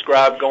 Morrow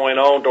described going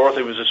on.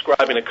 Dorothy was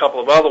describing a couple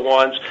of other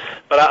ones.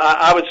 But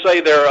I would say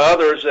there are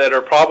others that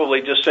are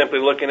probably just simply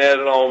looking at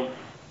it on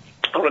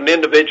an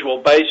individual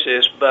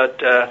basis, but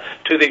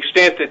to the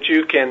extent that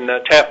you can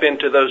tap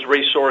into those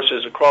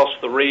resources across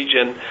the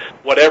region,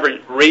 whatever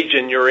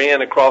region you're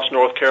in across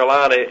North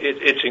Carolina,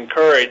 it's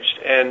encouraged.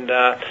 And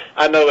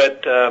I know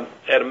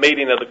at a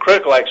meeting of the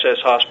critical access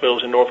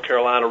hospitals in North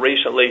Carolina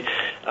recently,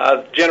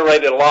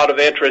 generated a lot of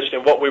interest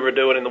in what we were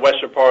doing in the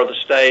western part of the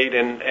state,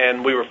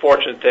 and we were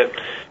fortunate that,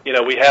 you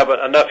know, we have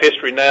enough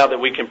history now that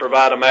we can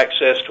provide them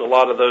access to a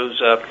lot of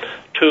those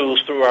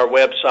tools through our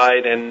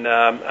website, and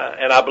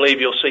I believe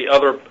you'll see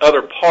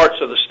other parts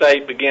of the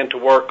state begin to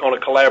work on a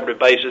collaborative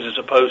basis as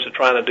opposed to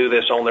trying to do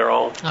this on their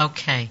own.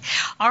 Okay.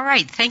 All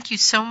right. Thank you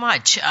so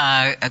much,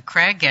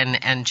 Craig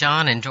and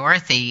John and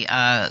Dorothy.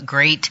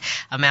 Great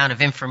amount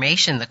of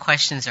information. The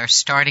questions are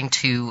starting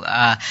to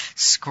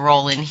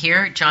scroll in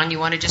here. John, you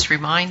want to just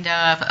remind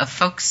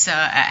folks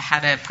how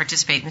to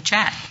participate in the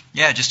chat?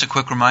 Yeah, just a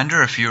quick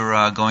reminder, if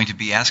you're going to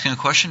be asking a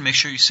question, make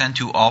sure you send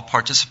to all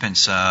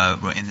participants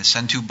in the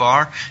send to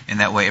bar, and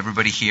that way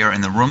everybody here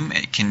in the room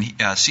can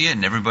see it,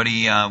 and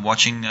everybody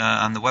watching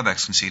on the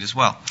WebEx can see it as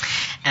well.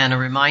 And a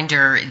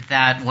reminder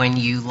that when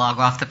you log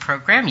off the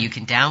program, you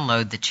can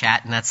download the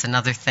chat, and that's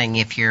another thing.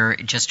 If you're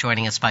just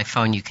joining us by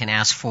phone, you can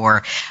ask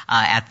for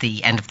at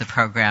the end of the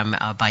program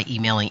by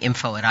emailing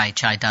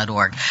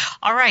info@ihi.org.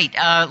 All right,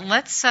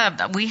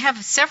 we have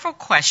several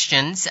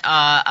questions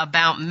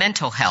about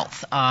mental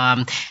health.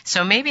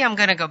 So maybe I'm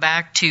going to go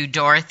back to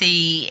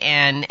Dorothy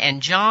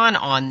and John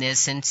on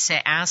this and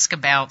ask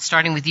about,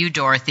 starting with you,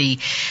 Dorothy,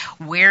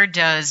 where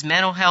does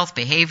mental health,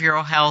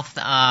 behavioral health,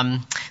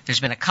 there's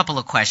been a couple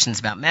of questions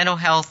about mental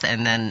health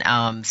and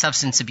then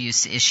substance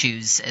abuse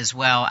issues as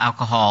well,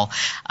 alcohol,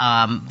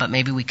 but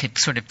maybe we could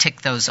sort of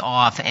tick those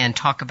off and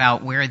talk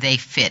about where they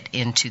fit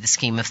into the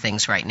scheme of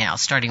things right now.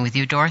 Starting with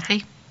you,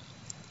 Dorothy.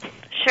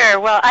 Sure.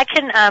 Well, I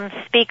can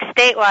speak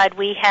statewide.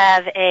 We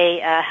have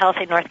a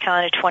Healthy North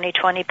Carolina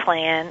 2020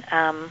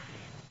 plan.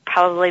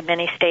 Probably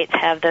many states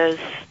have those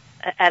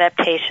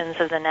adaptations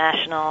of the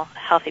National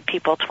Healthy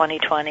People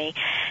 2020.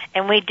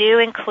 And we do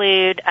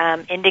include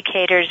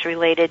indicators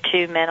related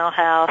to mental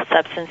health,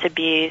 substance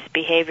abuse,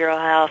 behavioral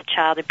health,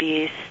 child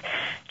abuse,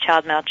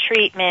 child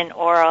maltreatment,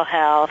 oral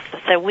health.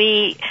 So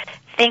we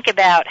think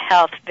about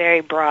health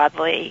very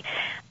broadly.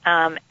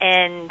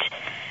 And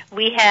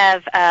we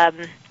have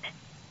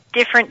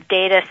different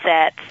data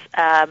sets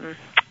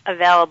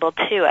available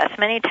to us.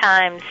 Many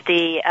times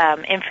the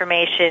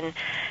information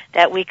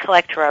that we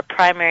collect through our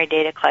primary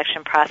data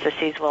collection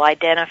processes will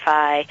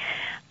identify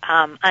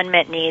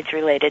unmet needs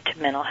related to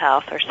mental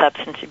health or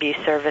substance abuse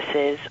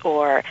services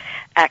or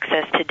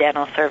access to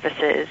dental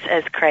services,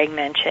 as Craig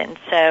mentioned.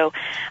 So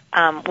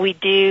we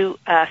do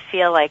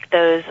feel like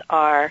those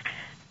are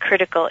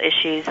critical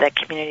issues that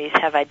communities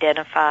have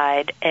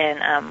identified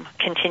and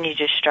continue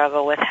to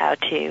struggle with how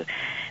to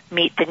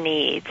meet the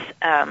needs,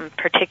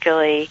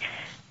 particularly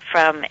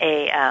from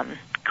a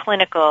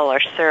clinical or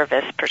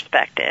service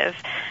perspective.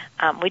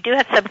 We do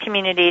have some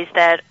communities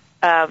that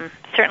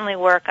certainly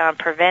work on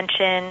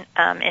prevention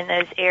in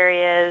those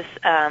areas,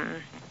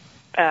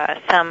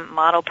 some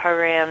model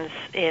programs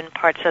in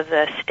parts of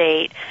the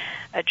state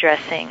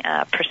addressing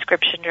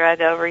prescription drug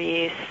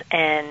overuse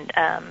and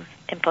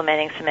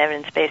implementing some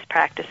evidence-based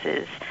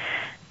practices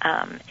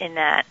in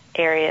that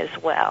area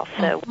as well.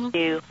 So we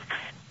do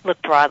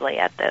look broadly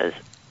at those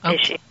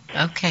issues.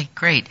 Okay,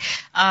 great.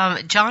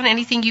 John,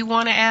 anything you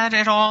want to add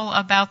at all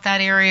about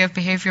that area of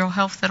behavioral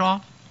health at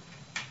all?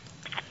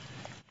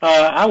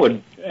 I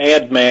would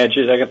add, Madge,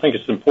 I think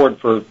it's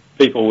important for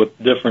people with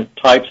different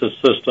types of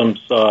systems.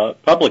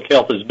 Public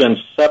health has been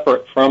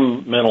separate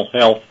from mental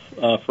health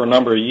for a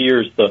number of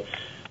years. The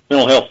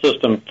mental health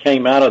system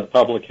came out of the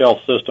public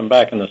health system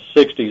back in the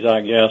 60s,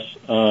 I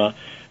guess.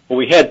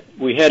 We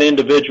had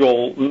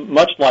individual,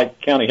 much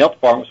like county health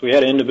departments, we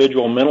had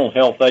individual mental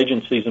health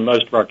agencies in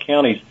most of our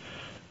counties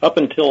up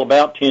until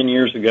about 10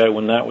 years ago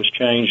when that was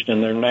changed,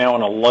 and they're now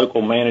in a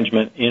local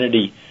management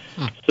entity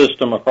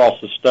system across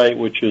the state,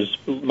 which is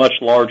much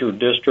larger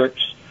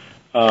districts.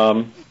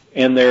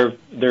 And there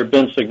have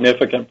been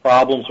significant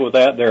problems with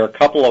that. There are a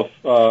couple of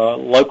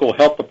local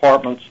health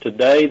departments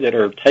today that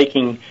are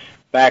taking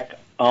back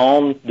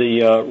on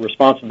the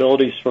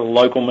responsibilities for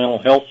local mental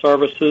health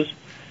services.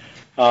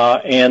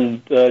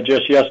 And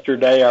just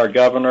yesterday, our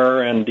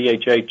governor and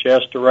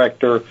DHHS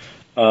director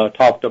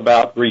talked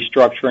about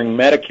restructuring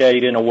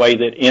Medicaid in a way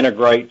that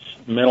integrates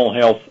mental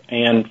health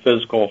and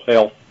physical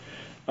health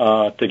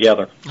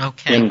together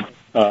in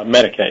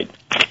Medicaid.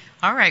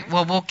 All right.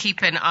 Well, we'll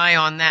keep an eye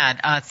on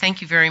that.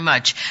 Thank you very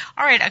much.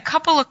 All right. A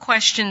couple of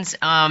questions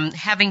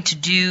having to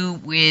do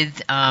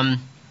with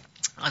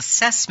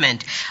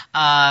assessment.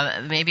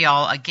 Maybe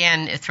I'll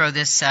again throw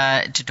this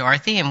to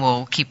Dorothy, and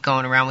we'll keep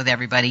going around with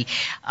everybody.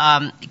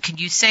 Could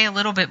you say a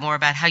little bit more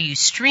about how you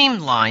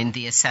streamlined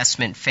the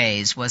assessment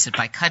phase? Was it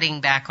by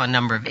cutting back on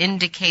number of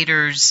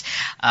indicators,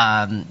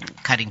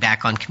 cutting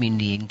back on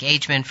community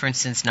engagement, for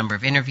instance, number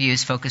of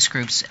interviews, focus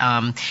groups?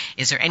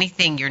 Is there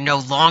anything you're no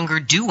longer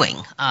doing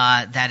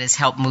that has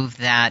helped move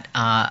that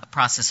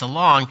process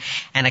along?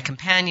 And a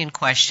companion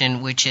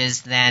question, which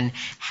is then,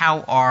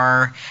 how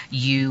are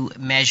you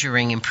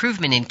measuring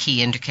improvement in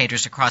key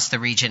indicators across the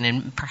region?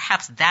 And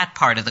perhaps that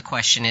part of the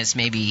question is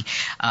maybe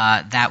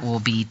that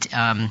will be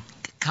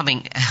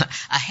coming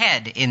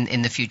ahead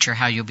in the future,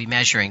 how you'll be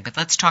measuring. But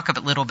let's talk a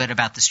little bit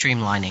about the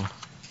streamlining.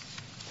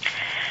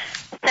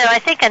 So I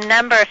think a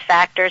number of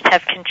factors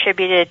have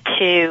contributed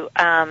to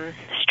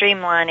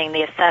streamlining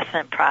the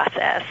assessment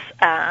process.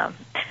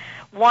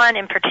 One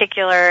in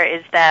particular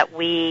is that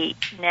we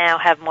now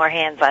have more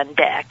hands on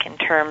deck in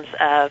terms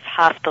of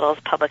hospitals,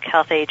 public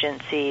health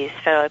agencies,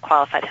 federally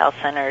qualified health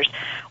centers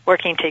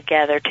working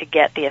together to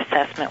get the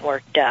assessment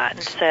work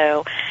done.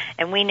 So,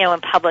 and we know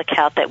in public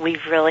health that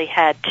we've really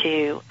had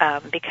to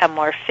become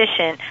more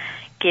efficient,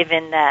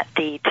 given that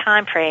the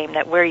time frame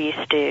that we're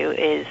used to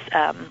is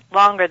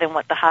longer than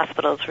what the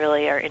hospitals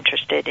really are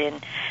interested in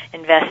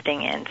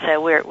investing in. So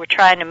we're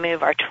trying to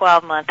move our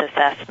 12-month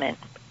assessment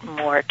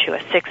more to a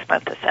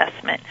 6-month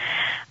assessment.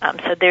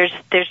 So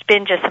there's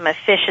been just some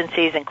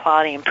efficiencies and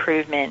quality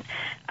improvement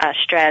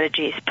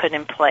strategies put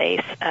in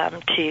place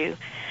to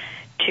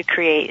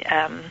create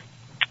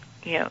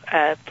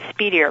a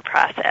speedier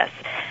process.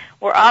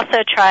 We're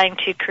also trying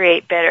to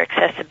create better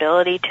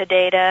accessibility to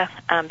data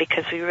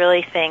because we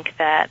really think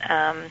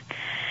that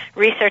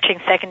researching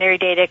secondary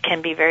data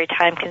can be very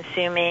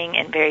time-consuming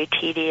and very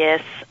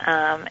tedious,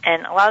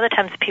 and a lot of the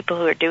times people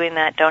who are doing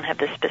that don't have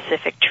the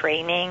specific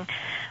training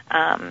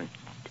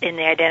in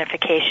the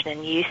identification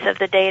and use of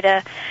the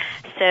data.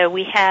 So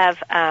we have,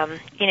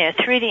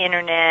 through the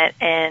internet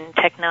and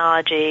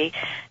technology,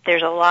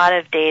 there's a lot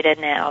of data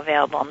now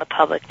available in the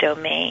public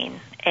domain,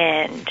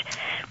 and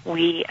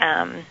we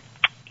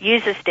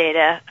use this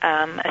data,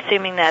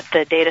 assuming that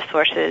the data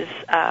sources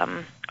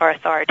are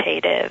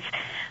authoritative,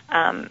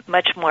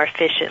 much more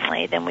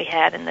efficiently than we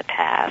had in the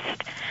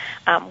past.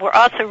 We're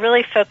also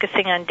really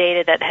focusing on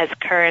data that has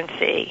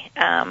currency.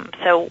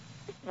 So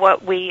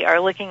what we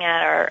are looking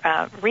at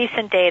are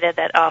recent data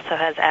that also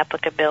has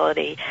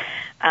applicability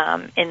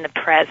in the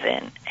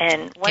present.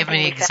 And one Give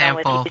me an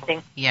example.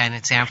 An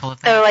example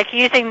of that. So, like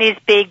using these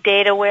big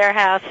data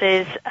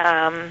warehouses.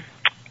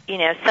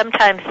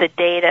 Sometimes the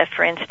data,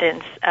 for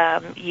instance,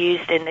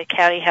 used in the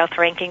County Health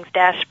Rankings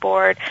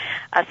dashboard,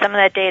 some of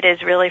that data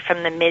is really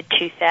from the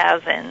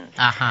mid-2000s.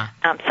 Uh-huh.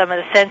 Some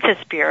of the Census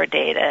Bureau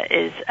data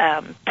is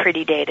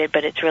pretty dated,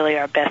 but it's really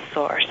our best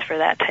source for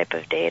that type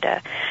of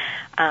data.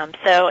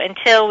 So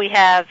until we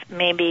have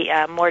maybe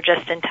more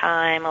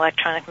just-in-time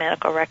electronic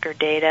medical record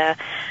data,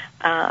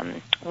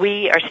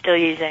 we are still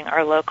using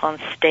our local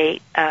and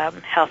state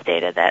health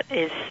data that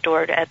is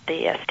stored at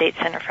the State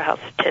Center for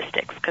Health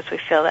Statistics because we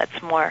feel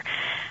that's more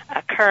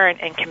current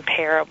and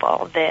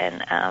comparable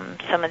than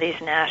some of these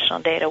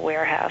national data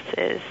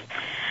warehouses.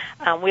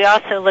 We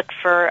also look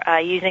for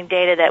using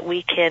data that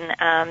we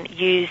can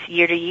use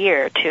year to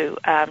year to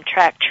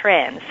track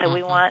trends. So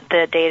we want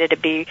the data to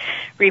be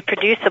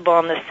reproducible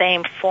in the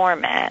same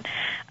format.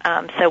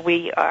 So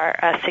we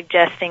are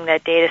suggesting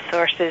that data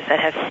sources that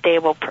have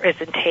stable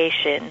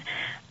presentation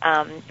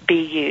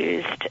be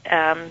used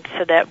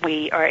so that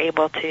we are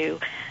able to,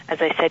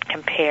 as I said,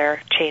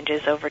 compare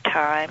changes over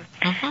time.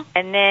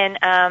 And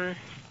then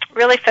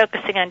really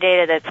focusing on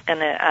data that's going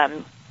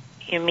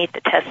to meet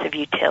the test of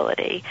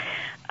utility.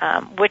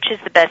 Which is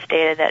the best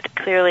data that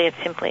clearly and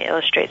simply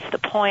illustrates the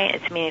point,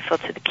 it's meaningful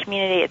to the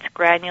community, it's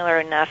granular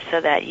enough so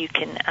that you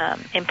can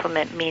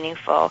implement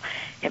meaningful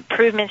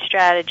improvement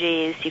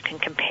strategies, you can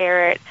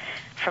compare it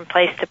from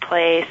place to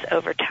place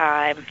over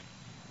time,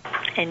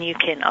 and you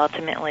can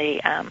ultimately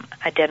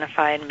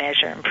identify and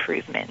measure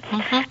improvements.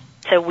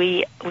 So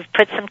we've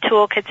put some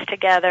toolkits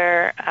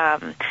together.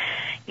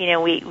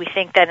 We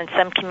think that in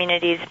some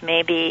communities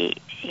maybe,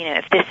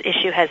 if this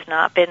issue has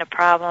not been a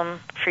problem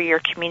for your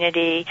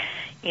community,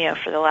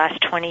 for the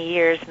last 20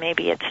 years,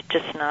 maybe it's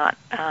just not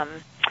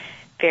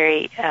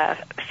very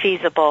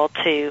feasible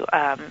to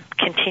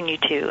continue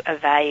to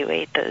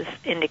evaluate those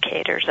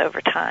indicators over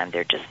time.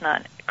 They're just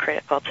not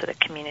critical to the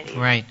community's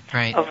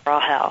overall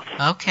health.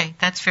 Okay,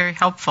 that's very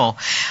helpful.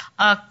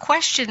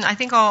 Question, I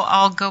think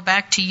I'll go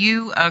back to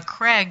you,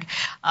 Craig.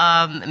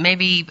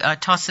 Maybe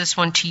toss this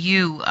one to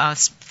you.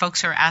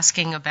 Folks are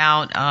asking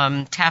about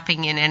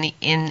tapping in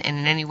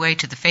any way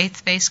to the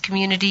faith-based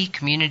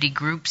community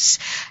groups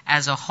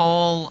as a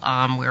whole,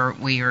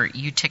 where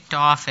you ticked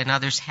off and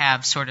others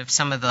have sort of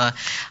some of the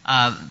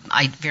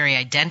very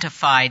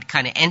identified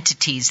kind of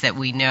entities that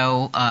we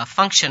know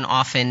function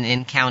often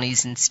in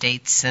counties and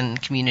states and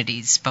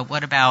communities, but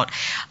what about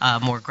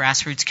more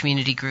grassroots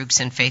community groups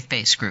and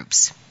faith-based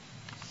groups?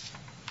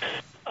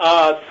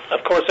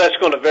 Of course, that's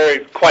going to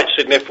vary quite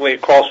significantly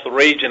across the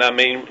region. I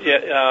mean,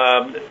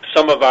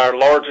 some of our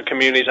larger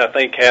communities, I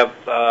think, have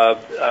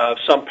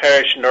some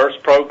parish nurse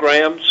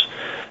programs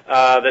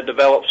that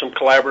develop some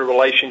collaborative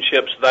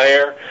relationships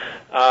there.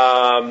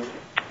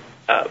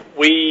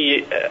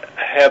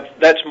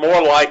 That's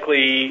more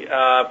likely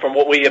from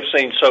what we have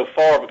seen so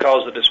far,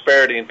 because of the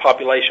disparity in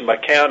population by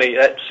county.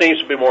 That seems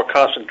to be more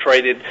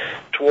concentrated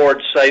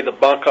towards, say, the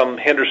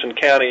Buncombe-Henderson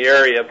County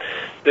area.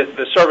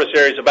 The service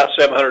area is about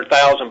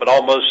 700,000, but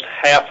almost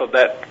half of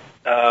that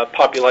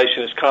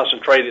population is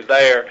concentrated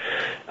there.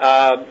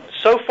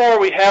 So far,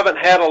 we haven't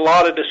had a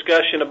lot of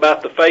discussion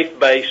about the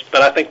faith-based,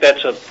 but I think that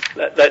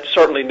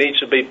certainly needs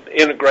to be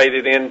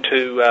integrated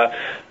into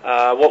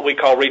what we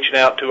call reaching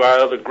out to our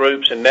other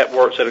groups and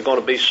networks that are going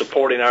to be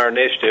supporting our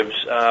initiatives.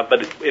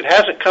 But it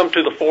hasn't come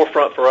to the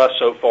forefront for us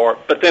so far.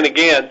 But then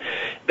again,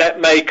 that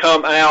may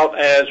come out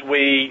as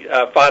we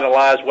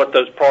finalize what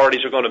those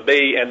priorities are going to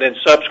be, and then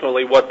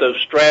subsequently what those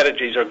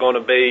strategies are going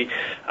to be.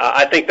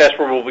 I think that's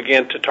where we'll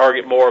begin to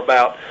target more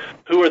about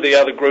who are the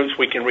other groups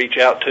we can reach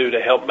out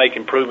to help make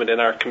improvement in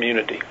our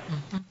community.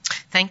 Mm-hmm.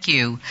 Thank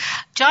you.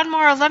 John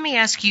Morrow, let me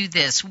ask you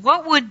this.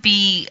 What would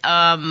be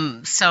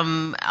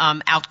some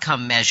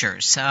outcome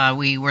measures?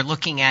 We were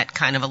looking at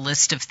kind of a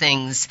list of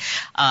things,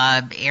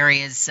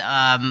 areas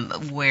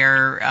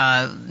where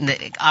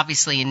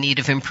obviously in need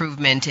of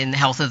improvement in the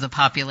health of the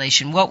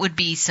population. What would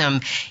be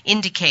some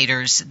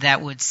indicators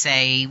that would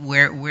say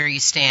where you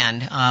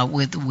stand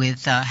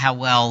with how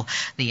well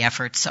the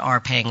efforts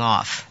are paying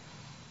off?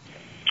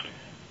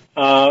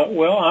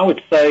 Well, I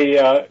would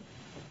say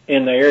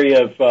in the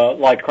area of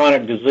like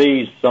chronic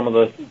disease, some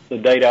of the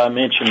data I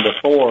mentioned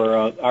before,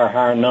 our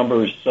higher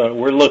numbers,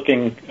 we're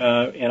looking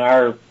in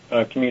our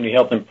community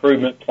health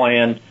improvement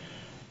plan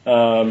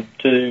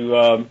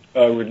to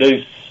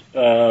reduce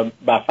by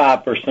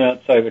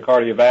 5%, say, the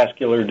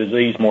cardiovascular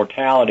disease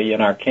mortality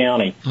in our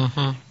county.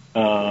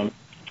 Mm-hmm.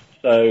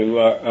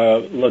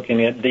 So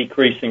looking at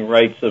decreasing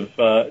rates of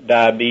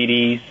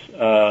diabetes,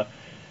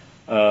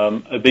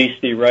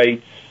 obesity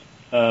rates,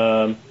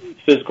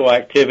 physical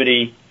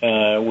activity.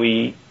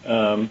 We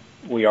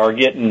are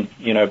getting,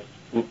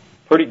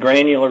 pretty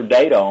granular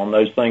data on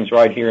those things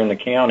right here in the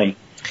county.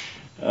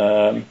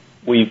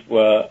 We've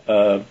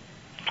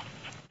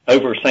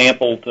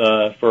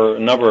oversampled for a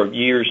number of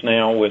years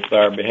now with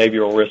our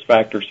behavioral risk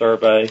factor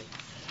survey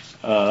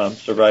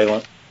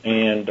surveillance,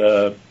 and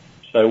so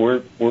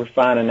we're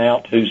finding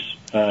out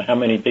how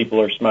many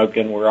people are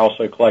smoking. We're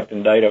also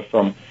collecting data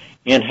from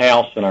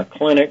in-house in our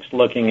clinics,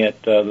 looking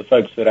at the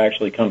folks that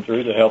actually come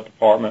through the health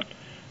department.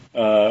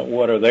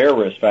 What are their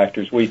risk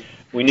factors? We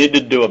need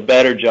to do a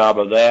better job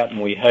of that, and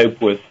we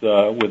hope with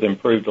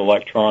improved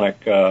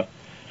electronic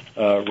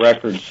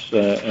records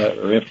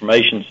or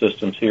information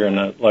systems here in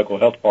the local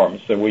health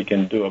departments that we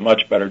can do a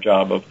much better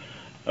job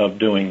of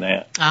doing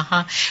that.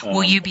 Uh-huh.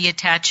 Will you be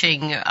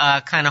attaching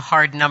kind of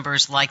hard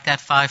numbers like that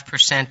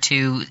 5%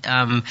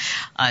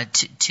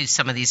 to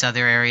some of these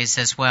other areas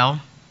as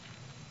well?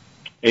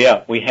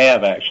 Yeah, we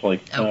have actually.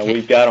 Okay.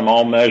 We've got them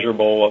all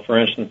measurable. For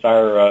instance,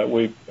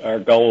 our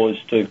goal is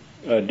to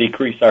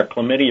decrease our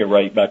chlamydia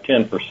rate by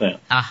 10%.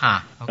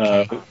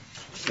 Okay.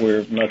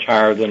 We're much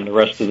higher than the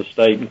rest of the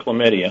state in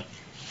chlamydia.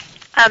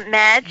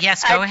 Madge?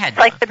 Yes, go ahead. I'd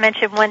like to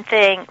mention one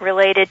thing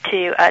related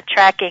to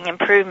tracking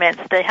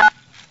improvements. The health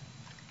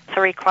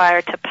are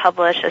required to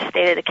publish a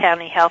State of the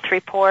County Health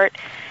Report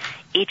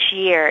each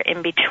year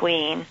in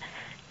between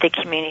the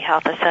community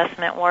health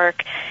assessment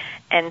work.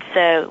 And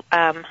so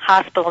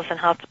hospitals and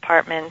health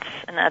departments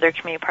and other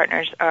community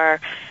partners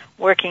are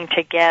working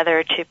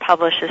together to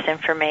publish this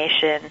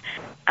information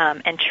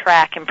and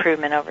track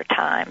improvement over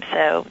time.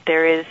 So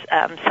there is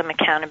some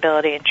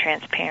accountability and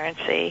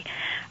transparency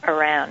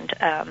around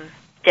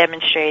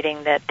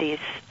demonstrating that these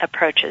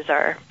approaches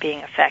are being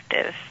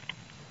effective.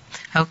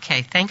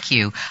 Okay, thank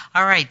you.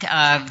 All right,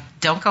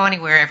 don't go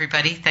anywhere,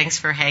 everybody. Thanks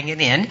for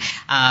hanging in.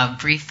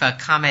 Brief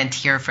comment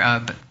here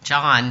from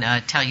John,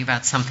 tell you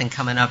about something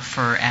coming up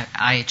at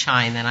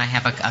IHI, and then I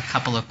have a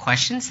couple of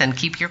questions. And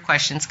keep your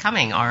questions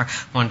coming, our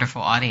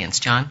wonderful audience.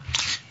 John?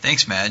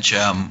 Thanks, Madge.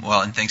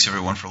 And thanks,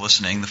 everyone, for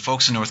listening. The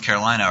folks in North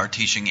Carolina are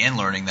teaching and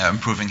learning that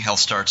improving health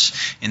starts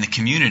in the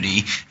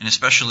community, and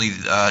especially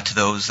to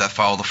those that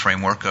follow the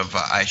framework of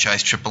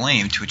IHI's triple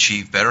aim to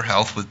achieve better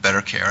health with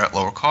better care at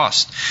lower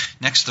cost.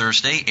 Next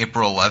Thursday,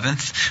 April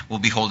 11th, we'll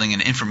be holding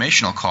an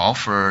informational call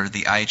for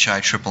the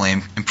IHI triple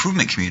aim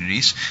improvement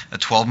communities, a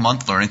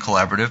 12-month learning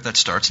collaborative that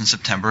starts in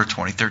September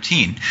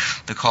 2013.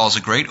 The call is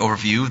a great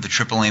overview of the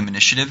triple aim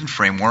initiative and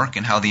framework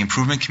and how the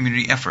improvement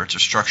community efforts are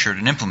structured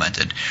and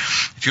implemented.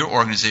 If your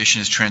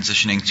organization is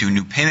transitioning to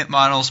new payment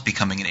models,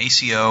 becoming an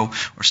ACO,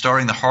 or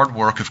starting the hard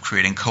work of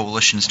creating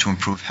coalitions to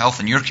improve health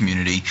in your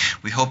community,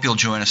 we hope you'll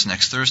join us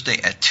next Thursday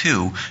at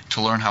 2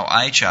 to learn how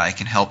IHI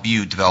can help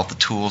you develop the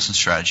tools and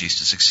strategies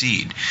to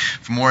succeed.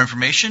 For more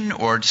information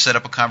or to set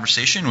up a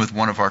conversation with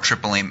one of our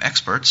Triple AIM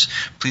experts,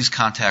 please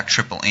contact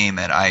Triple AIM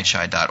at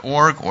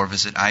IHI.org or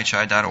visit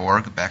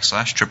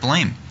IHI.org/Triple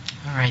AIM.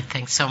 All right,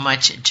 thanks so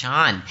much,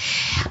 John.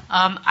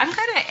 I'm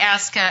going to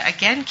ask,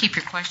 again, keep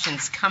your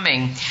questions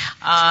coming.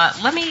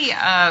 Let me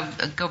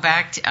go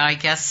back to, I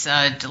guess,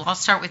 I'll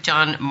start with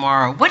John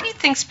Morrow. What do you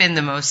think's been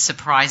the most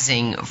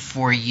surprising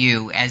for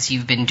you as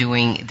you've been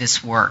doing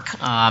this work?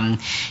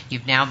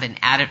 You've now been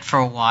at it for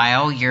a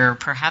while. You're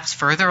perhaps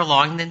further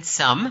along than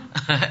some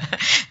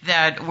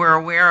that we're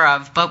aware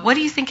of. But what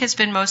do you think has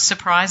been most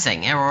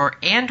surprising or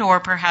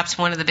perhaps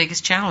one of the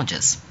biggest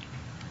challenges?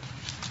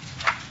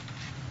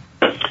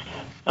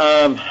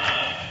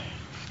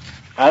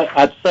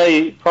 I'd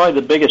say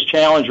probably the biggest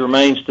challenge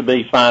remains to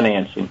be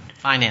financing.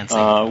 Financing,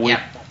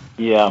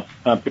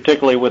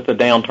 particularly with the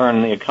downturn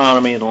in the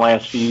economy in the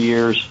last few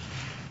years.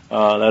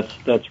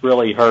 That's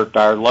really hurt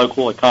our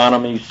local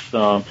economies,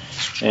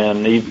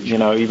 and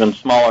even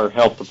smaller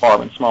health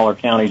departments, smaller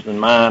counties than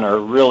mine are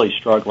really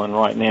struggling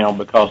right now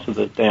because of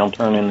the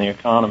downturn in the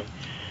economy.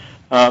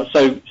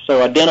 So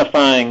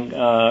identifying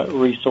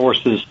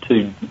resources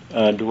to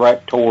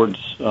direct towards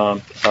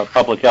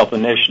public health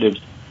initiatives.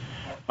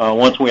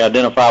 Once we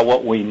identify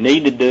what we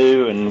need to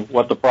do and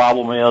what the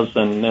problem is,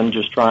 and then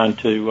just trying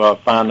to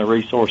find the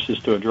resources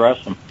to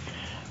address them.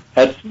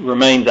 That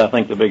remains, I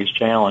think, the biggest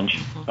challenge.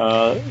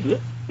 The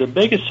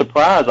biggest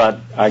surprise,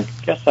 I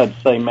guess I'd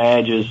say,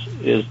 Madge,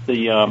 is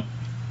the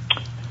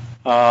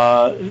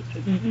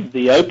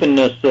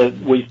openness that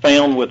we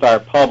found with our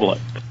public.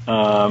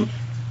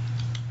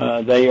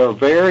 They are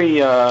very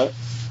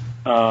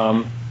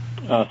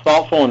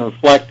thoughtful and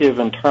reflective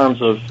in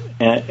terms of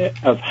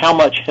how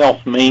much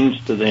health means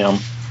to them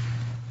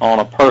on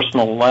a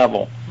personal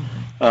level.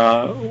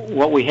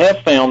 What we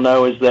have found,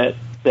 though, is that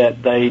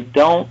they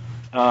don't.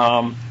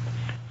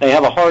 They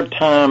have a hard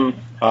time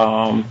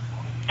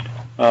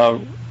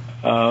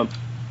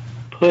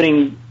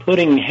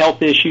putting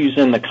health issues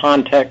in the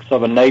context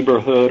of a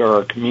neighborhood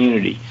or a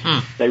community.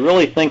 They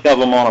really think of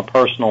them on a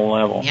personal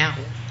level. Yeah.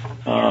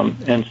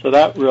 And so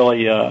that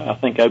really, I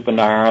think, opened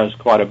our eyes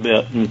quite a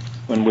bit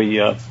when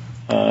we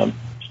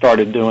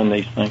started doing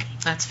these things.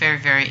 That's very,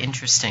 very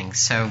interesting.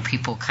 So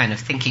people kind of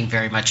thinking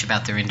very much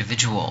about their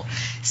individual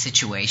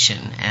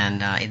situation,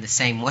 and in the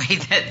same way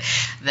that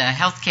the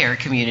healthcare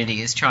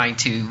community is trying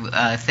to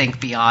think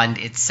beyond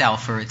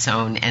itself or its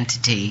own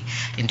entity,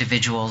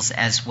 individuals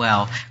as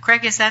well.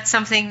 Craig, is that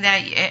something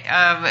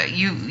that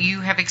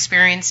you have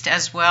experienced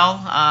as well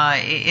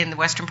in the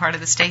western part of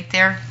the state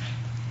there?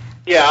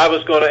 Yeah, I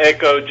was going to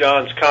echo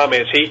John's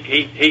comments.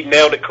 He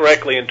nailed it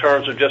correctly in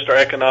terms of just our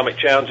economic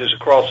challenges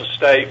across the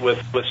state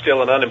with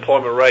still an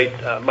unemployment rate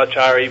much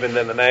higher even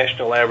than the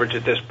national average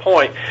at this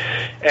point.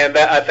 And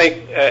that, I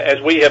think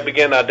as we have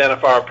begun to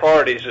identify our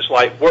priorities, it's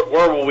like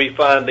where will we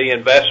find the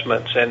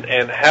investments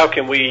and how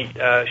can we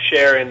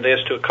share in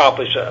this to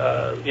accomplish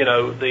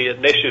the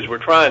initiatives we're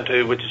trying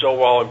to, which is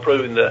overall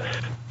improving the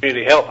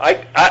community health.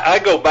 I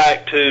go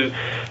back to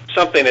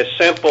something as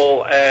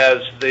simple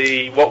as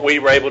what we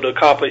were able to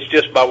accomplish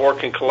just by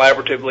working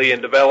collaboratively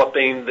and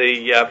developing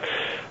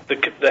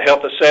the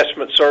health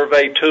assessment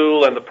survey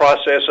tool and the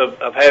process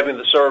of having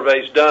the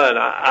surveys done.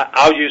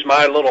 I'll use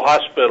my little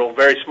hospital,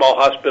 very small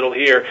hospital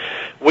here.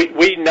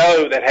 We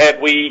know that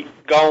had we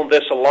gone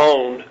this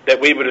alone, that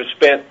we would have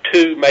spent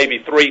 2, maybe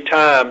 3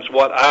 times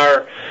what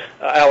our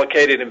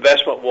allocated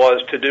investment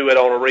was to do it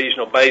on a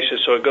regional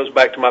basis. So it goes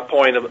back to my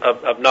point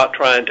of not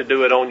trying to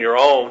do it on your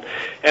own.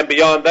 And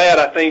beyond that,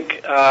 I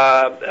think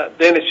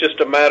then it's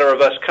just a matter of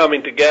us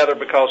coming together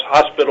because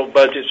hospital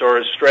budgets are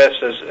as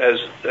stressed as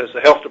the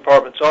health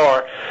departments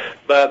are.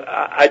 But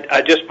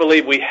I just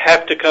believe we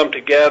have to come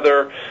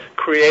together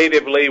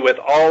creatively with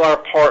all our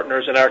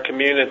partners in our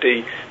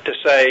community to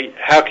say,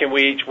 how can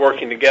we each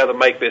working together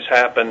make this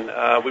happen?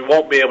 We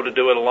won't be able to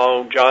do it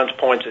alone. John's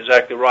point is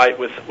exactly right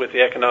with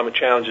the economic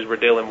challenges we're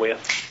dealing with.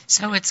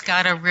 So it's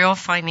got a real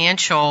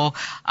financial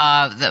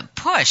the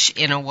push,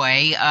 in a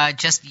way,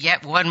 just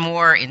yet one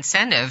more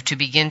incentive to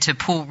begin to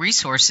pool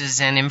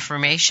resources and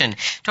information.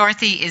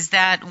 Dorothy, is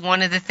that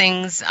one of the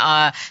things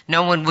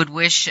no one would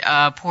wish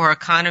poor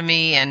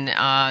economy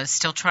and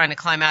still trying to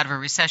climb out of a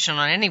recession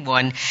on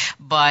anyone,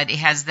 but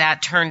has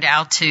that turned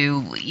out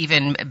to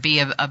even be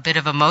a bit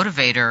of a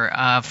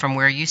motivator from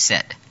where you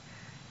sit?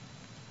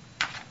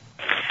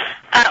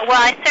 Well,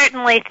 I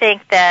certainly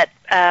think that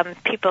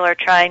people are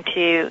trying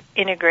to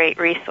integrate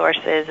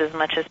resources as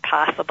much as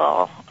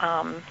possible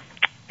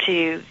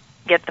to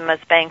get the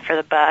most bang for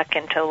the buck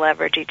and to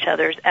leverage each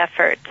other's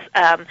efforts.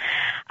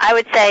 I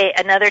would say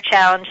another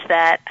challenge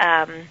that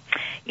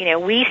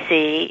we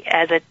see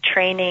as a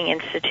training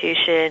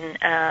institution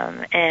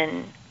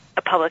and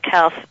a public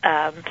health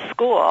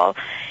school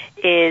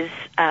is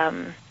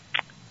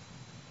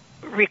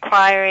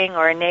requiring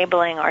or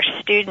enabling our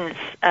students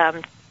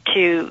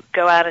to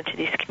go out into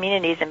these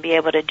communities and be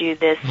able to do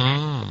this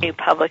new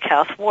public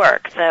health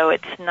work. So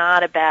it's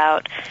not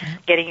about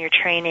getting your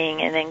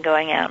training and then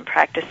going out and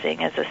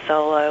practicing as a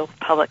solo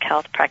public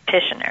health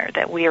practitioner,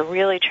 that we are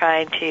really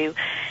trying to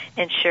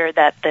ensure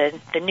that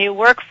the new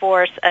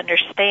workforce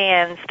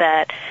understands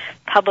that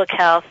public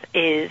health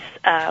is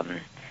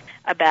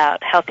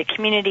about healthy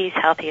communities,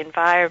 healthy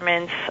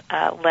environments,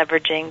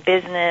 leveraging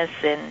business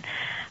and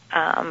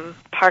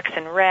parks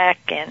and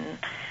rec and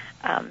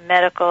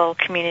medical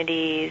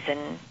communities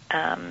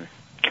and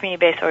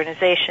community-based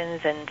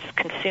organizations and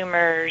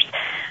consumers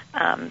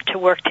to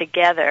work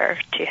together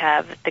to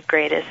have the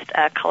greatest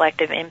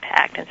collective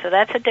impact. And so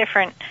that's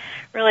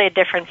really a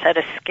different set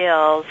of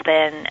skills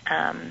than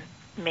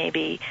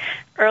maybe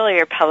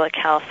earlier public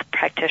health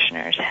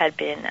practitioners had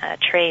been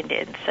trained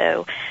in.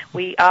 So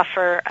we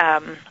offer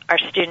our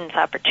students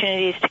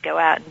opportunities to go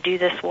out and do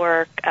this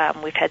work.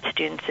 We've had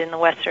students in the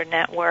Western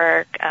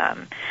Network.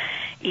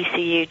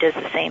 ECU does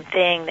the same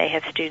thing. They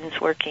have students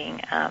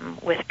working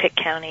with Pitt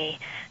County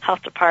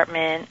Health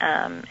Department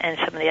and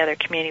some of the other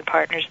community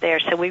partners there.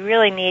 So we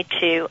really need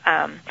to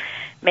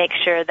make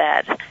sure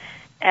that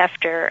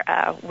after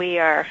we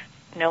are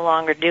no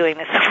longer doing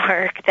this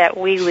work, that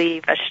we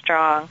leave a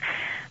strong,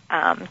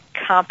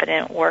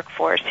 competent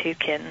workforce who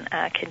can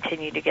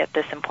continue to get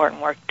this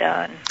important work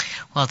done.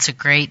 Well, it's a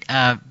great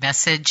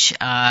message to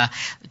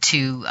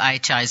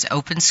IHI's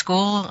Open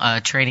School,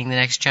 training the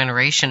next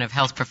generation of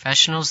health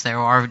professionals. There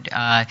are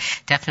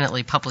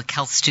definitely public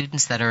health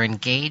students that are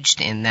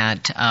engaged in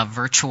that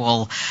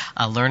virtual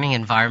learning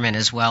environment,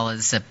 as well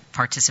as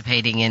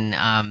participating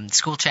in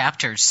school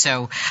chapters.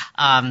 So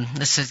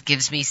this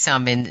gives me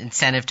some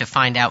incentive to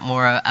find out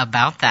more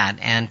about that,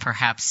 and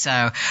perhaps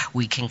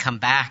we can come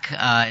back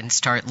and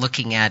start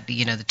looking at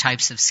the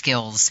types of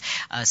skills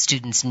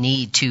students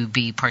need to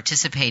be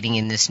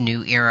participating in this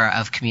new era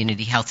of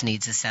community health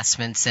needs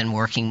assessments and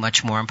working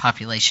much more on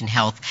population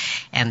health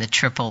and the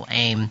triple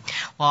aim.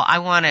 Well, I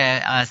want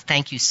to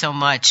thank you so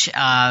much,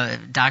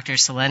 Dr.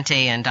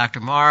 Celente and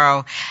Dr.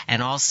 Morrow,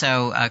 and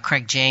also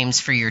Craig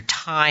James, for your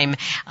time.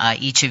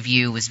 Each of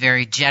you was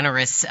very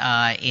generous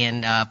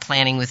in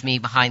planning with me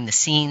behind the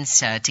scenes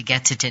to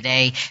get to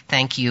today.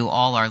 Thank you,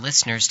 all our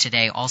listeners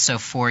today, also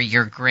for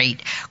your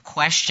great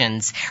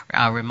questions.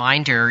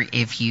 Reminder,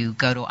 if you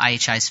go to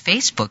IHI's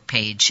Facebook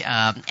page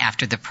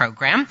after the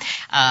program,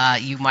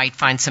 you might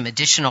find some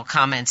additional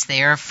comments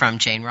there from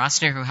Jane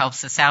Rossner, who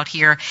helps us out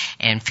here,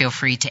 and feel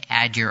free to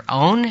add your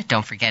own.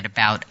 Don't forget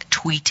about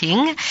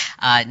tweeting.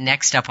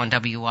 Next up on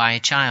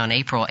WIHI on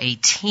April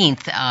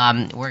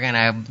 18th, we're going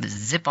to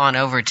zip on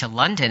over to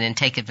London and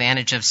take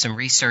advantage of some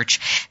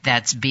research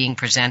that's being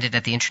presented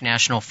at the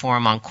International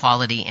Forum on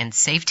Quality and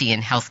Safety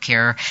in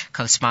Healthcare,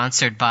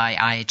 co-sponsored by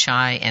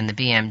IHI and the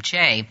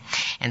BMJ,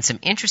 and some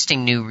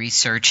interesting new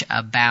research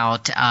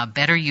about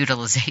better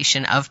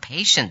utilization of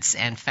patients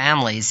and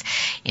families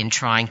in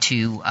trying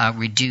to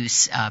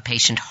reduce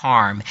patient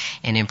harm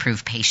and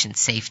improve patient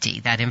safety.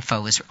 That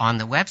info is on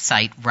the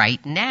website right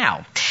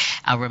now.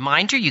 A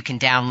reminder, you can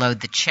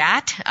download the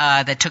chat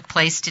that took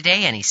place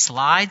today, any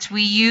slides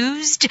we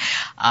used.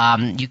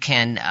 You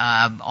can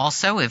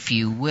also, if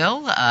you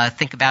will,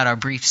 think about our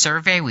brief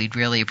survey. We'd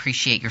really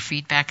appreciate your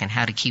feedback on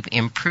how to keep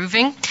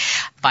improving.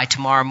 By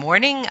tomorrow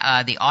morning,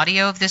 the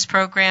audio of this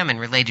program and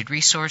related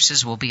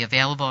resources will be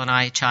available on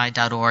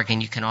IHI.org,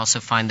 and you can also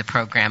find the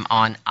program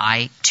on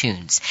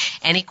iTunes.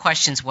 Any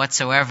questions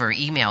whatsoever,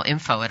 email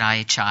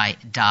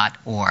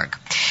info@IHI.org.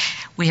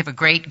 We have a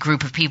great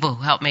group of people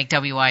who help make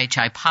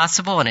WIHI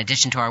possible, in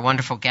addition to our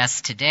wonderful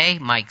guests today: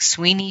 Mike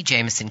Sweeney,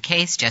 Jameson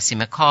Case, Jesse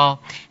McCall,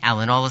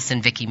 Alan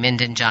Olison, Vicki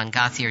Minden, John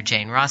Gothier,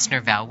 Jane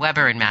Rossner, Val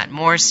Weber, and Matt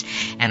Morse,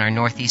 and our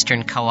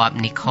Northeastern Co-op,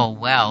 Nicole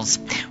Wells.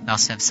 We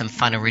also have some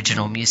fun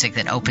original music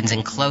that opens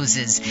and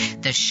closes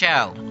the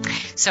show.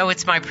 So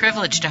it's my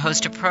privilege to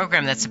host a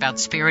program that's about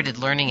spirited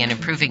learning and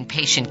improving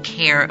patient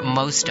care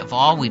most of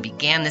all. We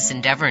began this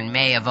endeavor in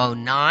May of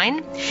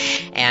 2009,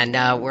 and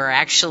we're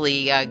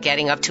actually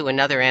getting up to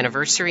another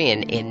anniversary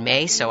in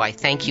May, so I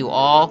thank you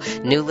all,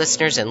 new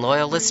listeners and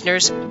loyal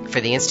listeners. For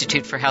the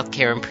Institute for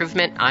Healthcare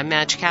Improvement, I'm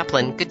Madge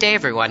Kaplan. Good day,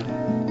 everyone.